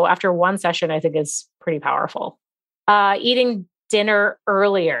results. So after one session, I think is pretty powerful. Eating dinner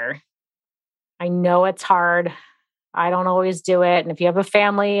earlier. I know it's hard. I don't always do it. And if you have a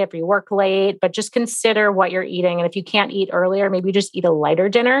family, if you work late, but just consider what you're eating. And if you can't eat earlier, maybe just eat a lighter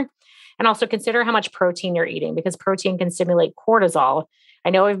dinner. And also consider how much protein you're eating, because protein can stimulate cortisol. I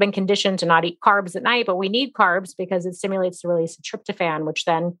know we've been conditioned to not eat carbs at night, but we need carbs because it stimulates the release of tryptophan, which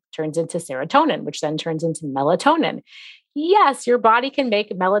then turns into serotonin, which then turns into melatonin. Yes, your body can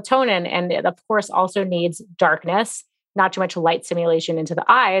make melatonin, and it, of course, also needs darkness, not too much light stimulation into the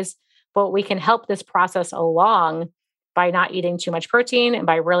eyes, but we can help this process along by not eating too much protein and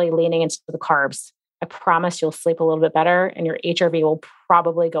by really leaning into the carbs. I promise you'll sleep a little bit better, and your HRV will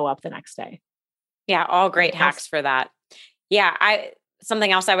probably go up the next day. Yeah, all great hacks for that. Yeah,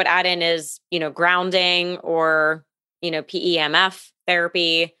 something else I would add in is, grounding or, PEMF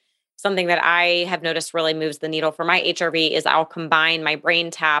therapy. Something that I have noticed really moves the needle for my HRV is I'll combine my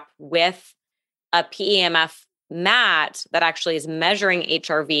BrainTap with a PEMF mat that actually is measuring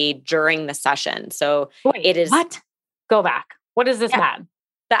HRV during the session. So Wait, it is what? Go back. What is this mat?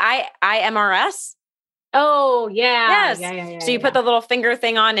 The IMRS. Oh, yeah. Yes. Yeah, so you put the little finger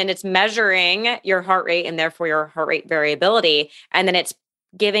thing on, and it's measuring your heart rate and therefore your heart rate variability. And then it's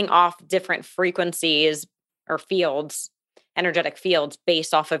giving off different frequencies or fields, energetic fields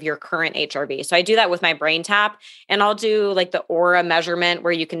based off of your current HRV. So I do that with my BrainTap, and I'll do like the aura measurement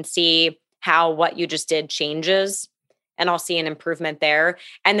where you can see how what you just did changes, and I'll see an improvement there.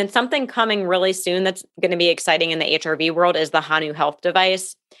 And then something coming really soon that's going to be exciting in the HRV world is the Hanu Health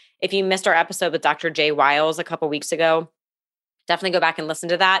device. If you missed our episode with Dr. Jay Wiles a couple weeks ago, definitely go back and listen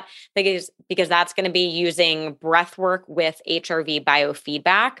to that because that's going to be using breath work with HRV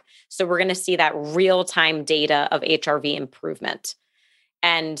biofeedback. So we're going to see that real-time data of HRV improvement.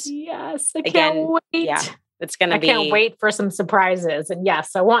 And yes, I again, can't wait. Yeah, it's going to be. I can't wait for some surprises. And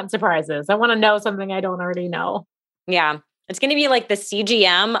yes, I want surprises. I want to know something I don't already know. Yeah, it's going to be like the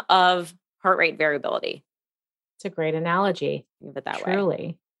CGM of heart rate variability. It's a great analogy. Leave it that Truly.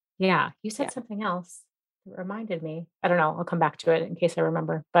 way. Yeah. You said something else that reminded me. I don't know. I'll come back to it in case I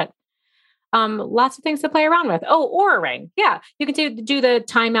remember. But lots of things to play around with. Oh, Oura Ring. Yeah. You can do the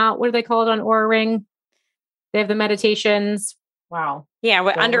timeout. What do they call it on Oura Ring? They have the meditations. Wow. Yeah.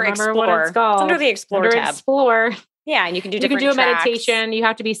 Under Explore. It's under the Explore tab. Explore. Yeah. And you can do a meditation. You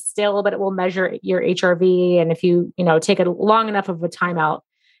have to be still, but it will measure your HRV. And if you take a long enough of a timeout,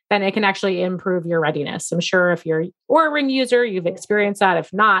 then it can actually improve your readiness. I'm sure if you're an Oura Ring user, you've experienced that.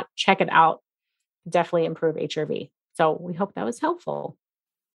 If not, check it out. Definitely improve HRV. So we hope that was helpful.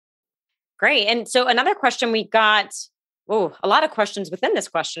 Great. And so another question we got, a lot of questions within this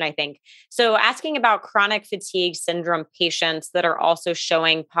question, I think. So asking about chronic fatigue syndrome patients that are also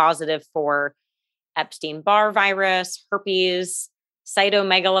showing positive for Epstein-Barr virus, herpes,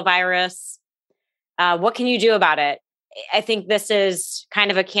 cytomegalovirus. What can you do about it? I think this is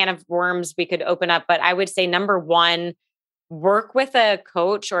kind of a can of worms we could open up, but I would say number one, work with a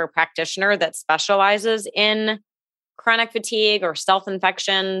coach or a practitioner that specializes in chronic fatigue or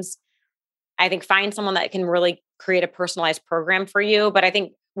self-infections. I think find someone that can really create a personalized program for you. But I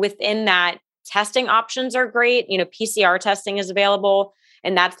think within that, testing options are great. PCR testing is available,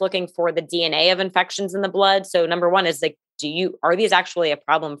 and that's looking for the DNA of infections in the blood. So number one is like, are these actually a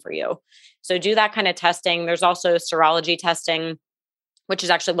problem for you? So do that kind of testing. There's also serology testing, which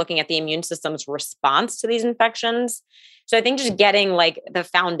is actually looking at the immune system's response to these infections. So I think just getting like the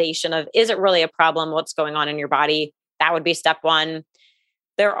foundation of, is it really a problem? What's going on in your body? That would be step one.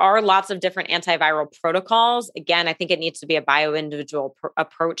 There are lots of different antiviral protocols. Again, I think it needs to be a bio-individual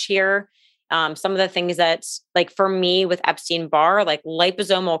approach here. Some of the things that, like for me with Epstein-Barr, like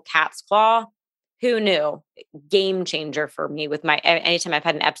liposomal cat's claw, who knew? Game changer for me with anytime I've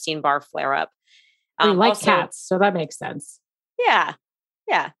had an Epstein-Barr flare up. We like cats, so that makes sense. Yeah.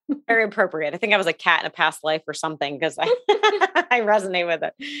 Yeah. Very appropriate. I think I was a cat in a past life or something because I resonate with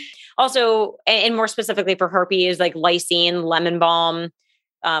it. Also, and more specifically for herpes, like lysine, lemon balm.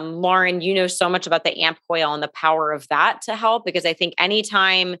 Lauren, you know so much about the AMP coil and the power of that to help, because I think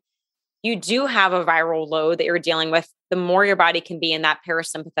anytime you do have a viral load that you're dealing with, the more your body can be in that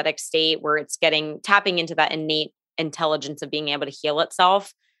parasympathetic state where it's tapping into that innate intelligence of being able to heal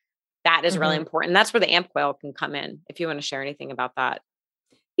itself. That is really important. That's where the AMP coil can come in. If you want to share anything about that.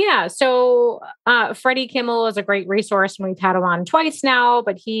 Yeah. So Freddie Kimmel is a great resource, and we've had him on twice now,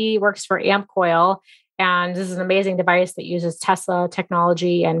 but he works for AMP Coil. And this is an amazing device that uses Tesla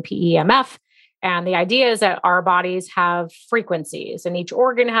technology and PEMF. And the idea is that our bodies have frequencies, and each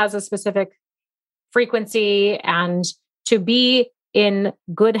organ has a specific frequency. And to be in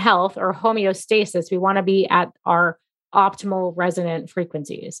good health or homeostasis, we want to be at our optimal resonant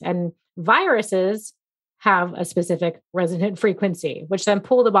frequencies. And viruses have a specific resonant frequency, which then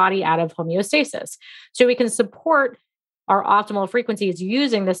pull the body out of homeostasis. So we can support our optimal frequencies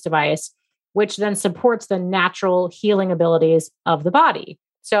using this device, which then supports the natural healing abilities of the body.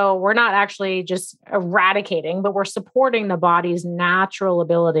 So we're not actually just eradicating, but we're supporting the body's natural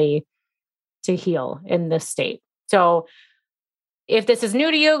ability to heal in this state. So if this is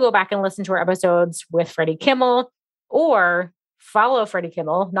new to you, go back and listen to our episodes with Freddie Kimmel, or follow Freddie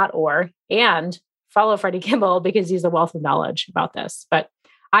Kimmel, and follow Freddie Kimmel because he's a wealth of knowledge about this. But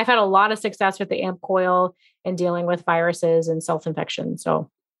I've had a lot of success with the AMP coil and dealing with viruses and self-infection. So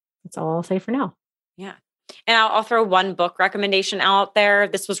that's all I'll say for now. Yeah. And I'll throw one book recommendation out there.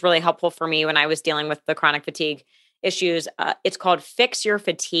 This was really helpful for me when I was dealing with the chronic fatigue issues. It's called Fix Your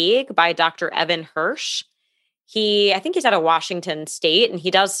Fatigue by Dr. Evan Hirsch. I think he's out of Washington State, and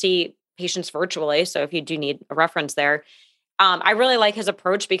he does see patients virtually. So if you do need a reference there, I really like his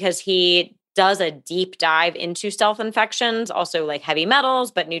approach because he does a deep dive into self-infections, also like heavy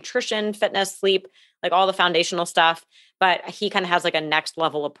metals, but nutrition, fitness, sleep, like all the foundational stuff. But he kind of has like a next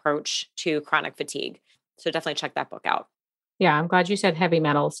level approach to chronic fatigue. So definitely check that book out. Yeah, I'm glad you said heavy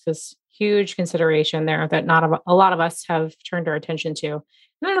metals, because huge consideration there that not a lot of us have turned our attention to.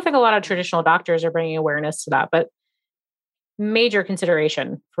 And I don't think a lot of traditional doctors are bringing awareness to that, but major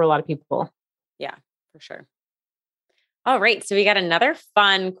consideration for a lot of people. Yeah, for sure. All right. So we got another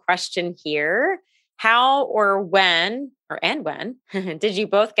fun question here. How when did you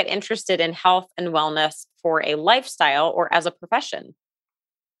both get interested in health and wellness for a lifestyle or as a profession?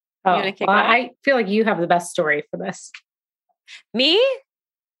 Oh, want to kick well, off? I feel like you have the best story for this. Me?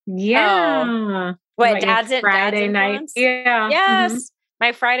 Yeah. What, About your dad's Friday night? influence? Yeah. Yes.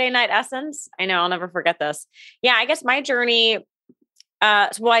 My Friday night essence. I know, I'll never forget this. Yeah, I guess my journey,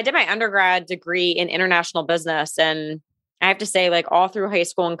 well, I did my undergrad degree in international business. And I have to say, like all through high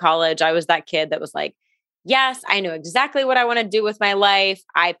school and college, I was that kid that was like, yes, I know exactly what I want to do with my life.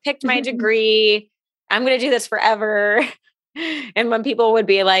 I picked my degree. I'm going to do this forever. And when people would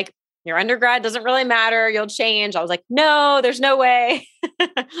be like, your undergrad doesn't really matter, you'll change, I was like, no, there's no way.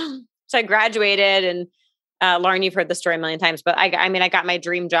 So I graduated, and Lauren, you've heard the story a million times, but I mean, I got my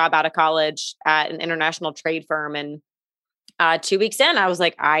dream job out of college at an international trade firm. And 2 weeks in, I was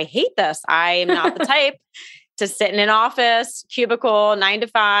like, I hate this. I am not the type to sit in an office cubicle 9 to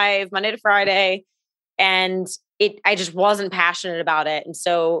 5, Monday to Friday. And I just wasn't passionate about it. And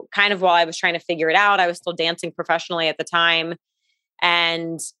so kind of while I was trying to figure it out, I was still dancing professionally at the time.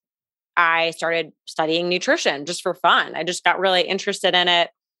 And I started studying nutrition just for fun. I just got really interested in it.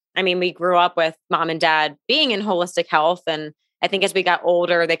 I mean, we grew up with mom and dad being in holistic health. And I think as we got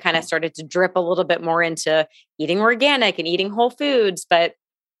older, they kind of started to drip a little bit more into eating organic and eating whole foods. But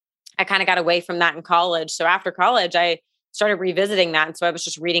I kind of got away from that in college. So after college, I started revisiting that. And so I was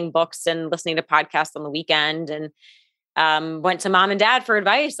just reading books and listening to podcasts on the weekend, and went to mom and dad for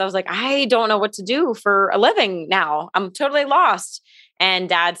advice. I was like, I don't know what to do for a living now. I'm totally lost. And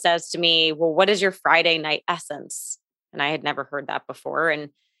dad says to me, well, what is your Friday night essence? And I had never heard that before. And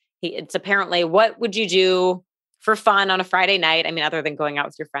it's apparently, what would you do for fun on a Friday night? I mean, other than going out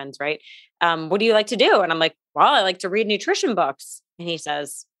with your friends, right? What do you like to do? And I'm like, well, I like to read nutrition books. And he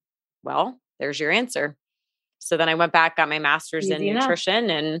says, well, there's your answer. So then I went back, got my master's in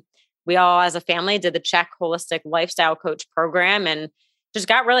nutrition, and we all as a family did the CHEK Holistic Lifestyle Coach program and just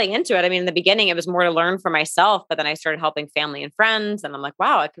got really into it. I mean, in the beginning, it was more to learn for myself, but then I started helping family and friends, and I'm like,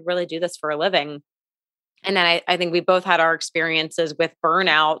 wow, I could really do this for a living. And then I think we both had our experiences with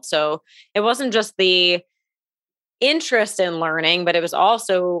burnout. So it wasn't just the interest in learning, but it was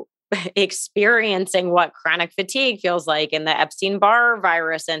also experiencing what chronic fatigue feels like, and the Epstein-Barr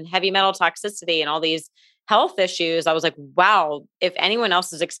virus and heavy metal toxicity and all these health issues. I was like, wow, if anyone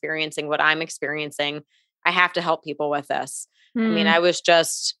else is experiencing what I'm experiencing, I have to help people with this. I mean, I was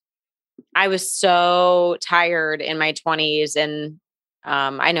so tired in my 20s. And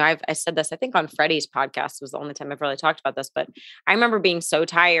I know I said this, I think on Freddie's podcast was the only time I've really talked about this, but I remember being so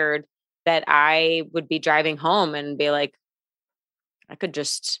tired that I would be driving home and be like, I could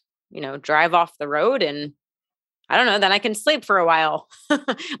just, drive off the road and I don't know, then I can sleep for a while.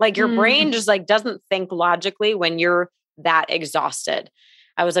 Like your brain just like doesn't think logically when you're that exhausted.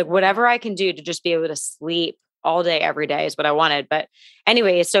 I was like, whatever I can do to just be able to sleep all day, every day is what I wanted. But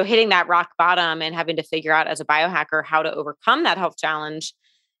anyway, so hitting that rock bottom and having to figure out as a biohacker how to overcome that health challenge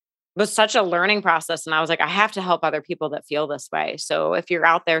was such a learning process. And I was like, I have to help other people that feel this way. So if you're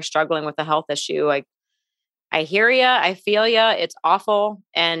out there struggling with a health issue, like I hear you, I feel you, it's awful.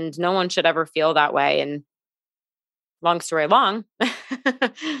 And no one should ever feel that way. And long story long,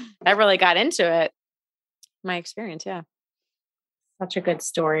 I really got into it. My experience. Yeah. Such a good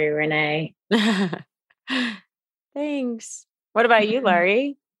story, Renee. Thanks. What about you,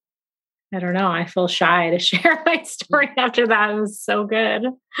 Laurie? I don't know. I feel shy to share my story after that. It was so good.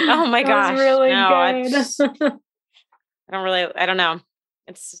 Oh my gosh. It was really good. I don't know.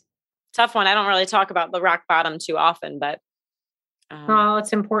 It's a tough one. I don't really talk about the rock bottom too often, but. Oh,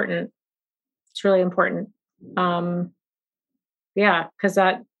 it's important. It's really important. Yeah, because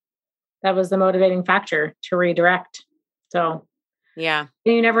that was the motivating factor to redirect. So yeah,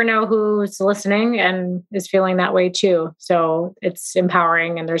 you never know who's listening and is feeling that way too. So it's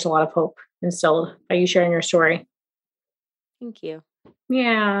empowering, and there's a lot of hope instilled by you sharing your story. Thank you.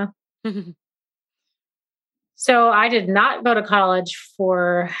 Yeah. So I did not go to college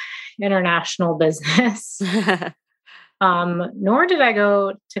for international business, nor did I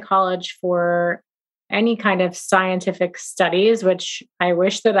go to college for any kind of scientific studies, which I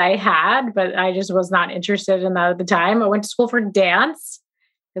wish that I had, but I just was not interested in that at the time. I went to school for dance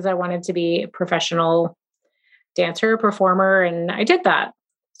because I wanted to be a professional dancer, performer, and I did that.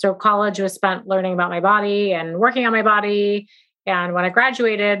 So college was spent learning about my body and working on my body. And when I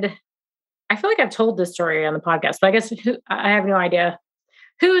graduated, I feel like I've told this story on the podcast, but I guess I have no idea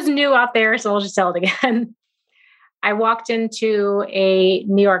who's new out there. So I'll just tell it again. I walked into a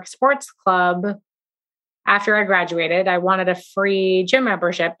New York sports club after I graduated. I wanted a free gym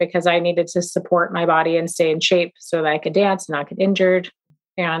membership because I needed to support my body and stay in shape so that I could dance and not get injured.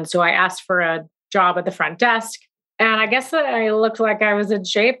 And so I asked for a job at the front desk. And I guess that I looked like I was in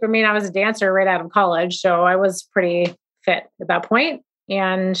shape. I mean, I was a dancer right out of college, so I was pretty fit at that point.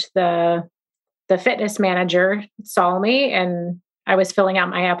 and the fitness manager saw me, and I was filling out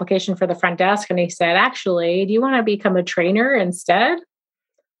my application for the front desk, and he said, "Actually, do you want to become a trainer instead?"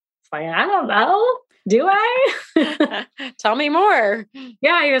 It's like, I don't know. Do I? Tell me more.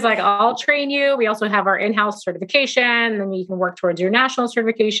 Yeah, he was like, "I'll train you. We also have our in-house certification, and then you can work towards your national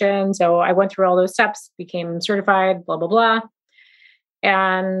certification." So I went through all those steps, became certified, blah, blah, blah.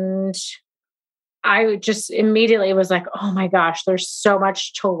 And I just immediately was like, oh my gosh, there's so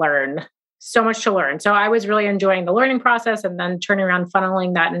much to learn, so much to learn. So I was really enjoying the learning process, and then turning around,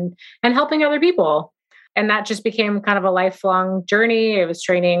 funneling that and helping other people. And that just became kind of a lifelong journey. I was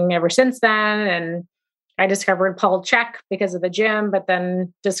training ever since then. And I discovered Paul Chek because of the gym, but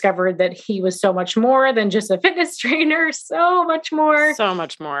then discovered that he was so much more than just a fitness trainer, so much more. So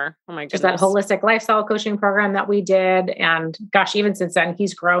much more. Oh my goodness. Just that holistic lifestyle coaching program that we did. And gosh, even since then,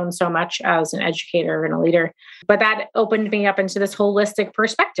 he's grown so much as an educator and a leader. But that opened me up into this holistic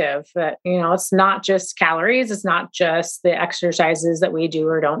perspective that, it's not just calories. It's not just the exercises that we do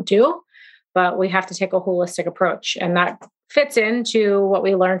or don't do, but we have to take a holistic approach. And that fits into what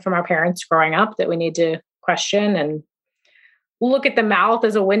we learned from our parents growing up, that we need to question and look at the mouth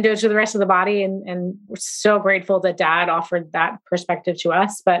as a window to the rest of the body. And we're so grateful that Dad offered that perspective to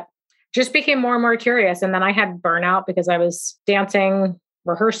us, but just became more and more curious. And then I had burnout because I was dancing,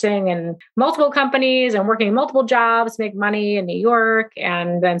 rehearsing in multiple companies and working multiple jobs, make money in New York,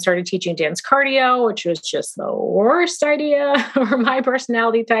 and then started teaching dance cardio, which was just the worst idea for my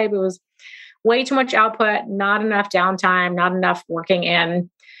personality type. It was way too much output, not enough downtime, not enough working in.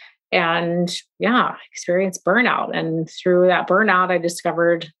 And experienced burnout. And through that burnout, I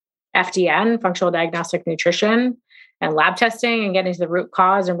discovered FDN, functional diagnostic nutrition, and lab testing, and getting to the root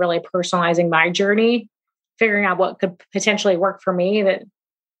cause and really personalizing my journey, figuring out what could potentially work for me that,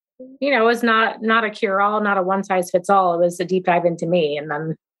 was not a cure-all, not a one-size-fits-all. It was a deep dive into me, and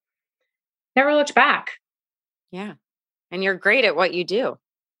then never looked back. Yeah. And you're great at what you do.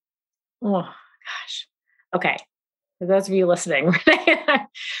 Oh, gosh. Okay. For those of you listening,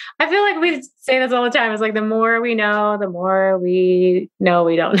 I feel like we say this all the time. It's like, the more we know, the more we know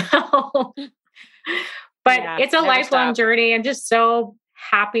we don't know. But it's a lifelong journey. I'm just so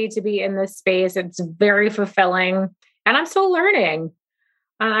happy to be in this space. It's very fulfilling, and I'm still learning.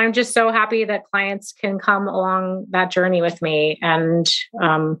 And I'm just so happy that clients can come along that journey with me. And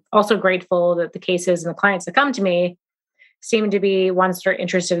also grateful that the cases and the clients that come to me seem to be ones that are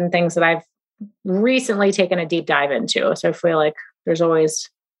interested in things that I've recently taken a deep dive into. So I feel like there's always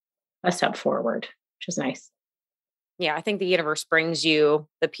a step forward, which is nice. Yeah. I think the universe brings you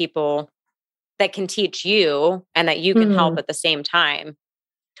the people that can teach you and that you can help at the same time.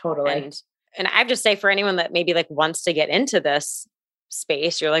 Totally. And I just say, for anyone that maybe wants to get into this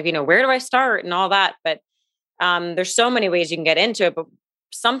space, you're like, where do I start and all that? But there's so many ways you can get into it. But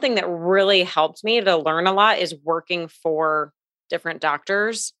something that really helped me to learn a lot is working for different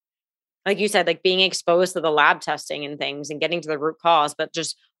doctors. Like you said, being exposed to the lab testing and things and getting to the root cause, but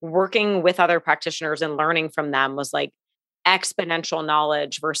just working with other practitioners and learning from them was exponential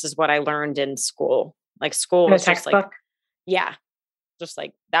knowledge versus what I learned in school. School was just just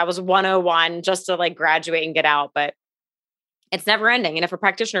that was 101 just to graduate and get out, but it's never ending. And if a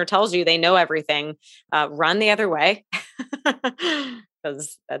practitioner tells you they know everything, run the other way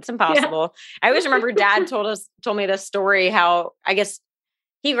because that's impossible. Yeah. I always remember Dad told me this story, how I guess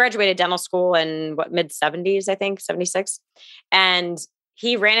he graduated dental school in mid-70s, I think, 76. And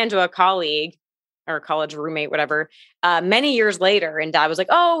he ran into a colleague or a college roommate, whatever, many years later. And Dad was like,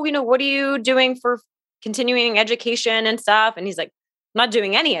 "Oh, what are you doing for continuing education and stuff?" And he's like, "I'm not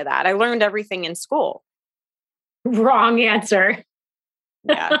doing any of that. I learned everything in school." Wrong answer.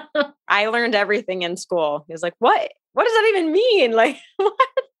 Yeah. I learned everything in school. He was like, "What? What does that even mean?" What?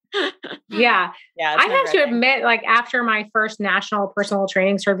 Yeah. I have to admit, after my first national personal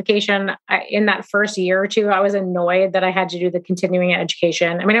training certification, in that first year or two, I was annoyed that I had to do the continuing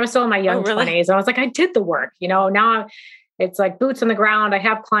education. I mean, I was still in my young 20s. I was like, I did the work, now it's boots on the ground. I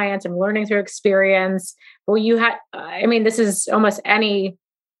have clients. I'm learning through experience. Well, this is almost any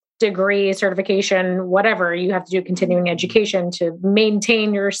degree, certification, whatever. You have to do continuing education to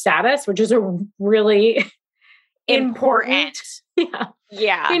maintain your status, which is a really important.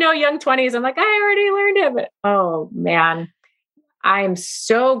 Yeah. Young 20s. I'm like, I already learned it. But oh man, I'm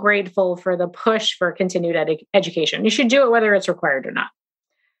so grateful for the push for continued education. You should do it whether it's required or not.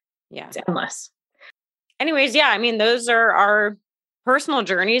 Yeah. It's endless. Anyways, yeah. Those are our personal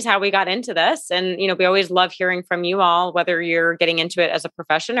journeys, how we got into this. And, we always love hearing from you all, whether you're getting into it as a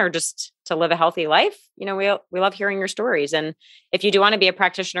profession or just to live a healthy life. We love hearing your stories. And if you do want to be a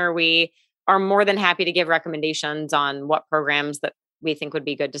practitioner, we are more than happy to give recommendations on what programs that we think would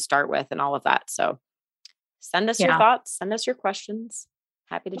be good to start with and all of that. So send us your Yeah. thoughts, send us your questions.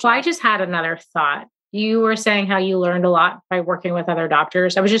 Happy to Well, I chat. just had another thought. You were saying how you learned a lot by working with other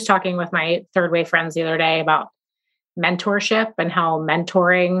doctors. I was just talking with my third wave friends the other day about mentorship and how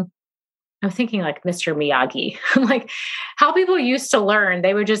mentoring, I'm thinking like Mr. Miyagi, like how people used to learn.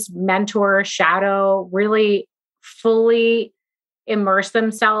 They would just mentor, shadow, really fully immerse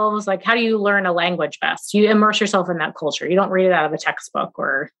themselves. Like, how do you learn a language best? You immerse yourself in that culture. You don't read it out of a textbook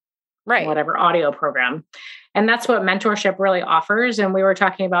or Right. whatever audio program. And that's what mentorship really offers. And we were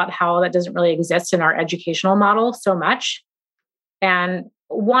talking about how that doesn't really exist in our educational model so much. And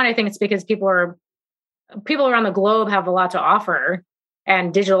one, I think it's because people around the globe have a lot to offer,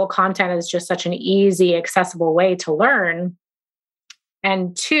 and digital content is just such an easy, accessible way to learn.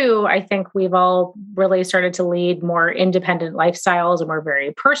 And two, I think we've all really started to lead more independent lifestyles, and we're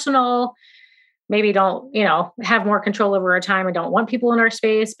very personal. Maybe don't, have more control over our time and don't want people in our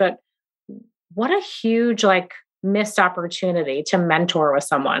space. But what a huge, missed opportunity to mentor with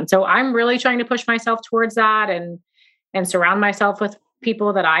someone. So I'm really trying to push myself towards that and surround myself with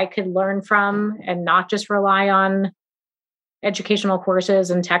people that I could learn from and not just rely on educational courses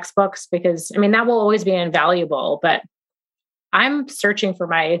and textbooks, because that will always be invaluable, but I'm searching for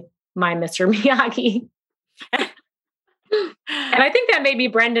my Mr. Miyagi. And I think that may be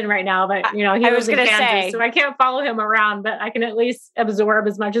Brendan right now, but he was in Kansas, so I can't follow him around, but I can at least absorb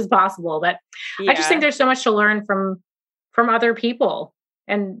as much as possible. But I just think there's so much to learn from other people,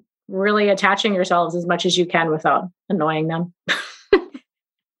 and really attaching yourselves as much as you can without annoying them.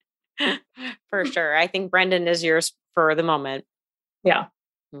 For sure. I think Brendan is yours for the moment. Yeah.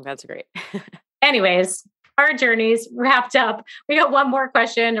 That's great. Anyways, our journeys wrapped up. We got one more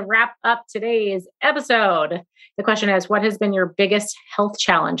question to wrap up today's episode. The question is, what has been your biggest health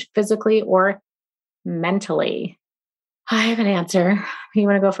challenge, physically or mentally? I have an answer. You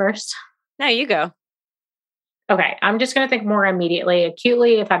want to go first? No, you go. Okay. I'm just going to think more immediately.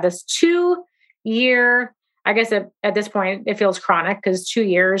 Acutely, I've had this 2-year, I guess at this point, it feels chronic because 2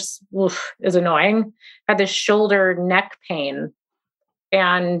 years is annoying. I had this shoulder neck pain.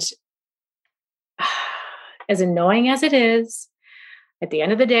 And as annoying as it is, at the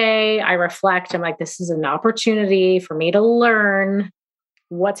end of the day, I reflect, I'm like, this is an opportunity for me to learn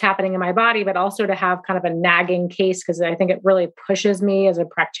what's happening in my body, but also to have kind of a nagging case, because I think it really pushes me as a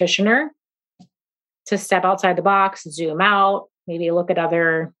practitioner to step outside the box, zoom out, maybe look at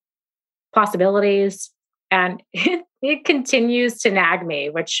other possibilities. And it continues to nag me,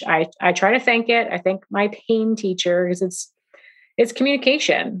 which I try to thank it. I thank my pain teacher, because it's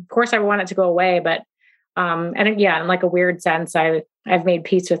communication. Of course, I want it to go away, but and yeah, in like a weird sense, I've made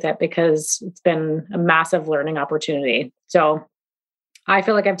peace with it because it's been a massive learning opportunity. So I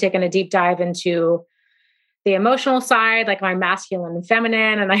feel like I've taken a deep dive into the emotional side, like my masculine and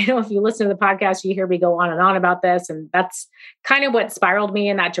feminine. And I know if you listen to the podcast, you hear me go on and on about this. And that's kind of what spiraled me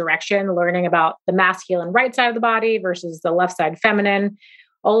in that direction, learning about the masculine right side of the body versus the left side feminine.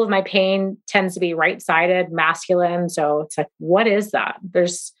 All of my pain tends to be right-sided, masculine. So it's like, what is that?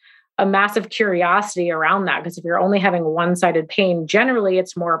 There's a massive curiosity around that, because if you're only having one-sided pain, generally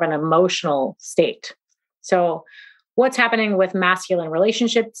it's more of an emotional state. So what's happening with masculine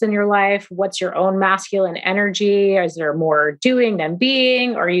relationships in your life? What's your own masculine energy? Is there more doing than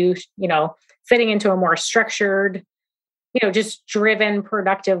being? Are you, fitting into a more structured, just driven,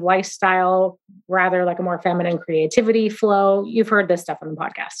 productive lifestyle, rather like a more feminine creativity flow? You've heard this stuff on the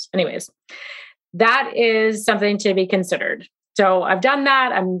podcast. Anyways, that is something to be considered. So I've done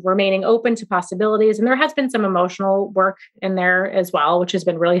that. I'm remaining open to possibilities. And there has been some emotional work in there as well, which has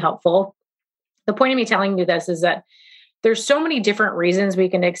been really helpful. The point of me telling you this is that there's so many different reasons we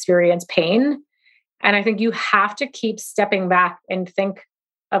can experience pain. And I think you have to keep stepping back and think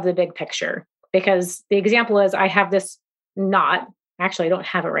of the big picture, because the example is I have this knot. Actually, I don't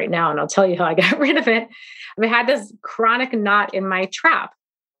have it right now, and I'll tell you how I got rid of it. I had this chronic knot in my trap,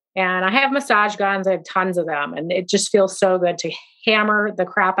 and I have massage guns. I have tons of them, and it just feels so good to hammer the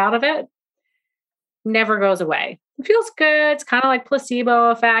crap out of it. Never goes away. It feels good. It's kind of like placebo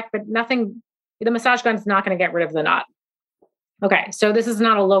effect, but nothing. The massage gun's not going to get rid of the knot. Okay, so this is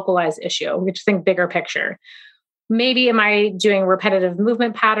not a localized issue. We just think bigger picture. Maybe am I doing repetitive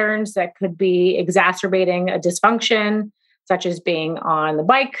movement patterns that could be exacerbating a dysfunction, such as being on the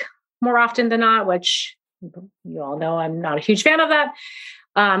bike more often than not, which you all know I'm not a huge fan of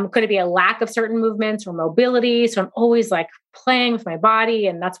that. Could it be a lack of certain movements or mobility? So I'm always like playing with my body,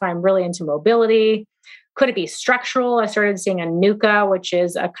 and that's why I'm really into mobility. Could it be structural? I started seeing a NUCA, which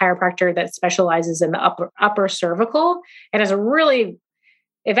is a chiropractor that specializes in the upper cervical. It has a really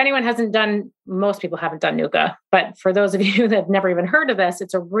if anyone hasn't done, most people haven't done Nuka, but for those of you that have never even heard of this,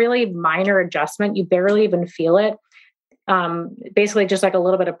 it's a really minor adjustment. You barely even feel it. Basically just like a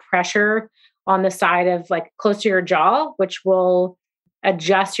little bit of pressure on the side of like close to your jaw, which will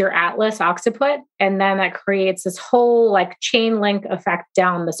adjust your atlas occiput. And then that creates this whole like chain link effect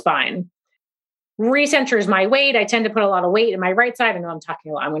down the spine. Recenters my weight. I tend to put a lot of weight in my right side. I know I'm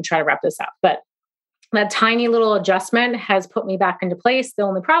talking a lot. I'm going to try to wrap this up, but that tiny little adjustment has put me back into place. The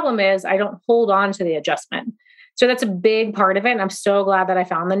only problem is I don't hold on to the adjustment. So that's a big part of it. And I'm so glad that I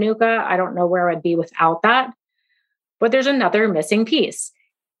found the Nuka. I don't know where I'd be without that. But there's another missing piece.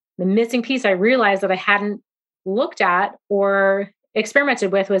 The missing piece I realized that I hadn't looked at or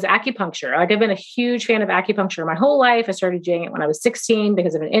experimented with was acupuncture. Like I've been a huge fan of acupuncture my whole life. I started doing it when I was 16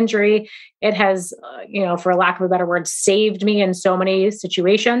 because of an injury. It has, for lack of a better word, saved me in so many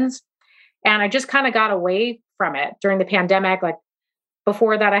situations. And I just kind of got away from it during the pandemic. Like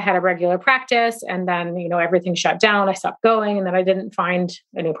before that, I had a regular practice and then, everything shut down. I stopped going and then I didn't find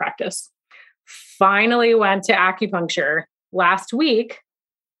a new practice. Finally went to acupuncture last week.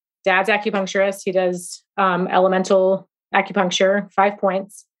 Dad's acupuncturist. He does elemental acupuncture, 5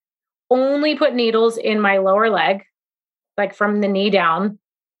 points. Only put needles in my lower leg, like from the knee down.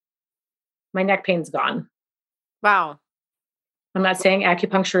 My neck pain's gone. Wow. I'm not saying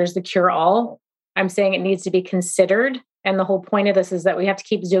acupuncture is the cure-all. I'm saying it needs to be considered. And the whole point of this is that we have to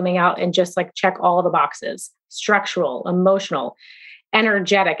keep zooming out and just like check all the boxes: structural, emotional,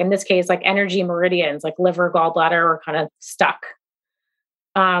 energetic. In this case, like energy meridians, like liver, gallbladder are kind of stuck.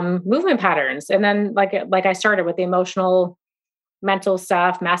 Movement patterns. And then like I started with the emotional, mental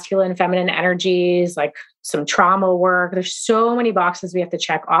stuff, masculine, feminine energies, like some trauma work. There's so many boxes we have to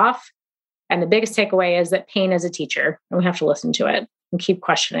check off. And the biggest takeaway is that pain is a teacher and we have to listen to it and keep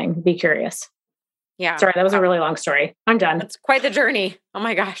questioning, be curious. Yeah. Sorry, that was a really long story. I'm done. That's quite the journey. Oh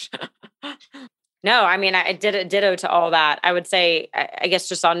my gosh. No, I mean, I did a ditto to all that. I would say, I guess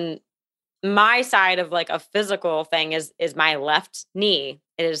just on my side of like a physical thing is my left knee.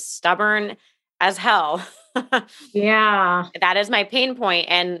 It is stubborn as hell. Yeah. That is my pain point.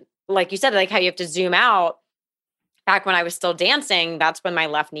 And like you said, like how you have to zoom out. Back when I was still dancing, that's when my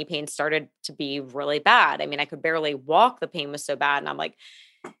left knee pain started to be really bad. I mean, I could barely walk. The pain was so bad. And I'm like,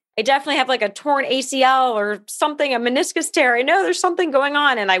 I definitely have like a torn ACL or something, a meniscus tear. I know there's something going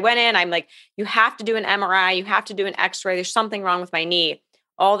on. And I went in, I'm like, you have to do an MRI. You have to do an x-ray. There's something wrong with my knee.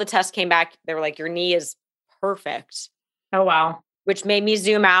 All the tests came back. They were like, your knee is perfect. Oh, wow. Which made me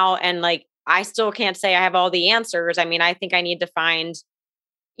zoom out. And like, I still can't say I have all the answers. I mean, I think I need to find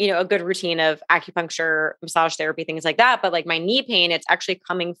a good routine of acupuncture, massage therapy, things like that. But like my knee pain, it's actually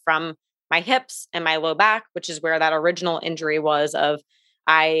coming from my hips and my low back, which is where that original injury was of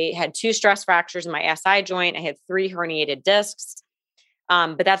I had 2 stress fractures in my SI joint. I had 3 herniated discs.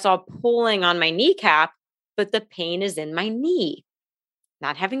 But that's all pulling on my kneecap, but the pain is in my knee,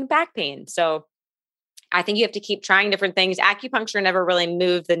 not having back pain. So I think you have to keep trying different things. Acupuncture never really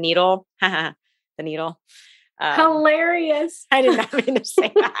moved the needle. The needle. Hilarious. I did not mean to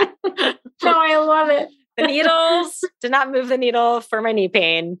say that. No, I love it. The needles did not move the needle for my knee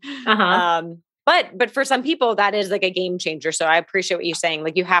pain. Uh-huh. But for some people, that is like a game changer. So I appreciate what you're saying.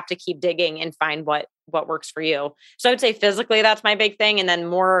 Like you have to keep digging and find what works for you. So I would say physically, that's my big thing. And then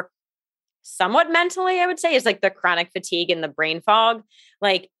more somewhat mentally, I would say is like the chronic fatigue and the brain fog.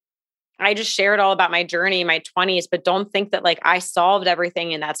 Like I just shared all about my journey in my 20s, but don't think that like I solved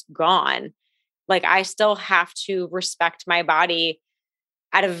everything and that's gone. Like I still have to respect my body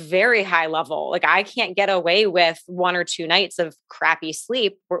at a very high level. Like I can't get away with 1 or 2 nights of crappy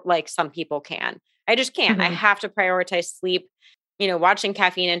sleep like some people can. I just can't. Mm-hmm. I have to prioritize sleep, watching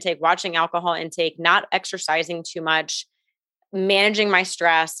caffeine intake, watching alcohol intake, not exercising too much, managing my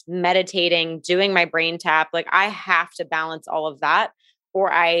stress, meditating, doing my brain tap. Like I have to balance all of that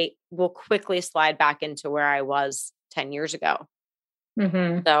or I will quickly slide back into where I was 10 years ago.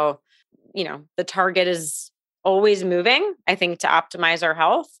 Mm-hmm. So, the target is always moving, I think, to optimize our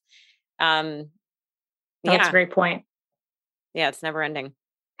health. That's a great point. Yeah, it's never ending.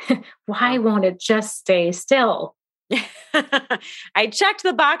 Why won't it just stay still? I checked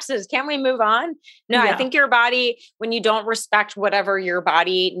the boxes. Can we move on? No, Yeah. I think your body, when you don't respect whatever your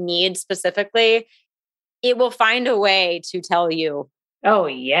body needs specifically, it will find a way to tell you. Oh,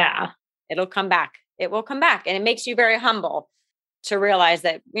 yeah. It'll come back. It will come back. And it makes you very humble to realize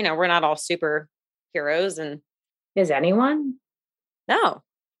that, we're not all superheroes. And is anyone? No,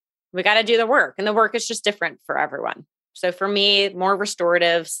 we got to do the work. And the work is just different for everyone. So for me, more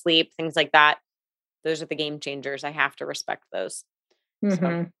restorative sleep, things like that. Those are the game changers. I have to respect those. Mm-hmm.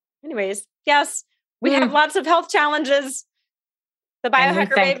 So anyways, yes, we have lots of health challenges. The and we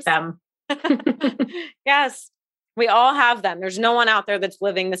biohacker thank babes. them. Yes. We all have them. There's no one out there that's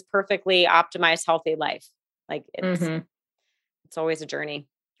living this perfectly optimized, healthy life. Like it's always a journey.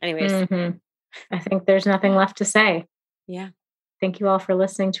 Anyways. I think there's nothing left to say. Yeah. Thank you all for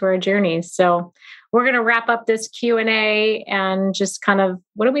listening to our journeys. So we're going to wrap up this Q&A and just kind of,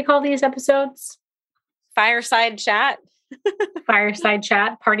 what do we call these episodes? Fireside chat. Fireside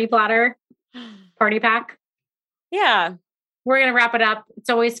chat, party platter, party pack. Yeah. We're going to wrap it up. It's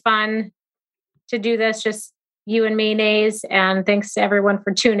always fun to do this, just you and me, Nays. And thanks to everyone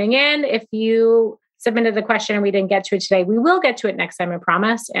for tuning in. If you submitted the question and we didn't get to it today, we will get to it next time, I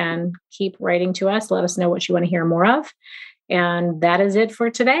promise. And keep writing to us. Let us know what you want to hear more of. And that is it for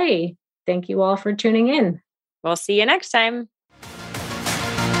today. Thank you all for tuning in. We'll see you next time.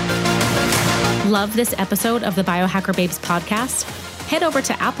 Love this episode of the Biohacker Babes podcast? Head over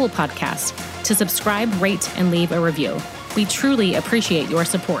to Apple Podcasts to subscribe, rate, and leave a review. We truly appreciate your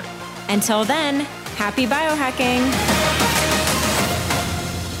support. Until then, happy biohacking.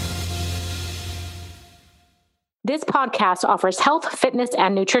 This podcast offers health, fitness,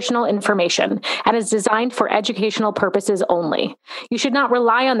 and nutritional information and is designed for educational purposes only. You should not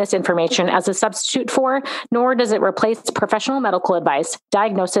rely on this information as a substitute for, nor does it replace professional medical advice,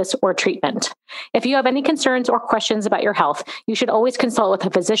 diagnosis, or treatment. If you have any concerns or questions about your health, you should always consult with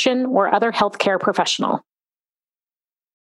a physician or other healthcare professional.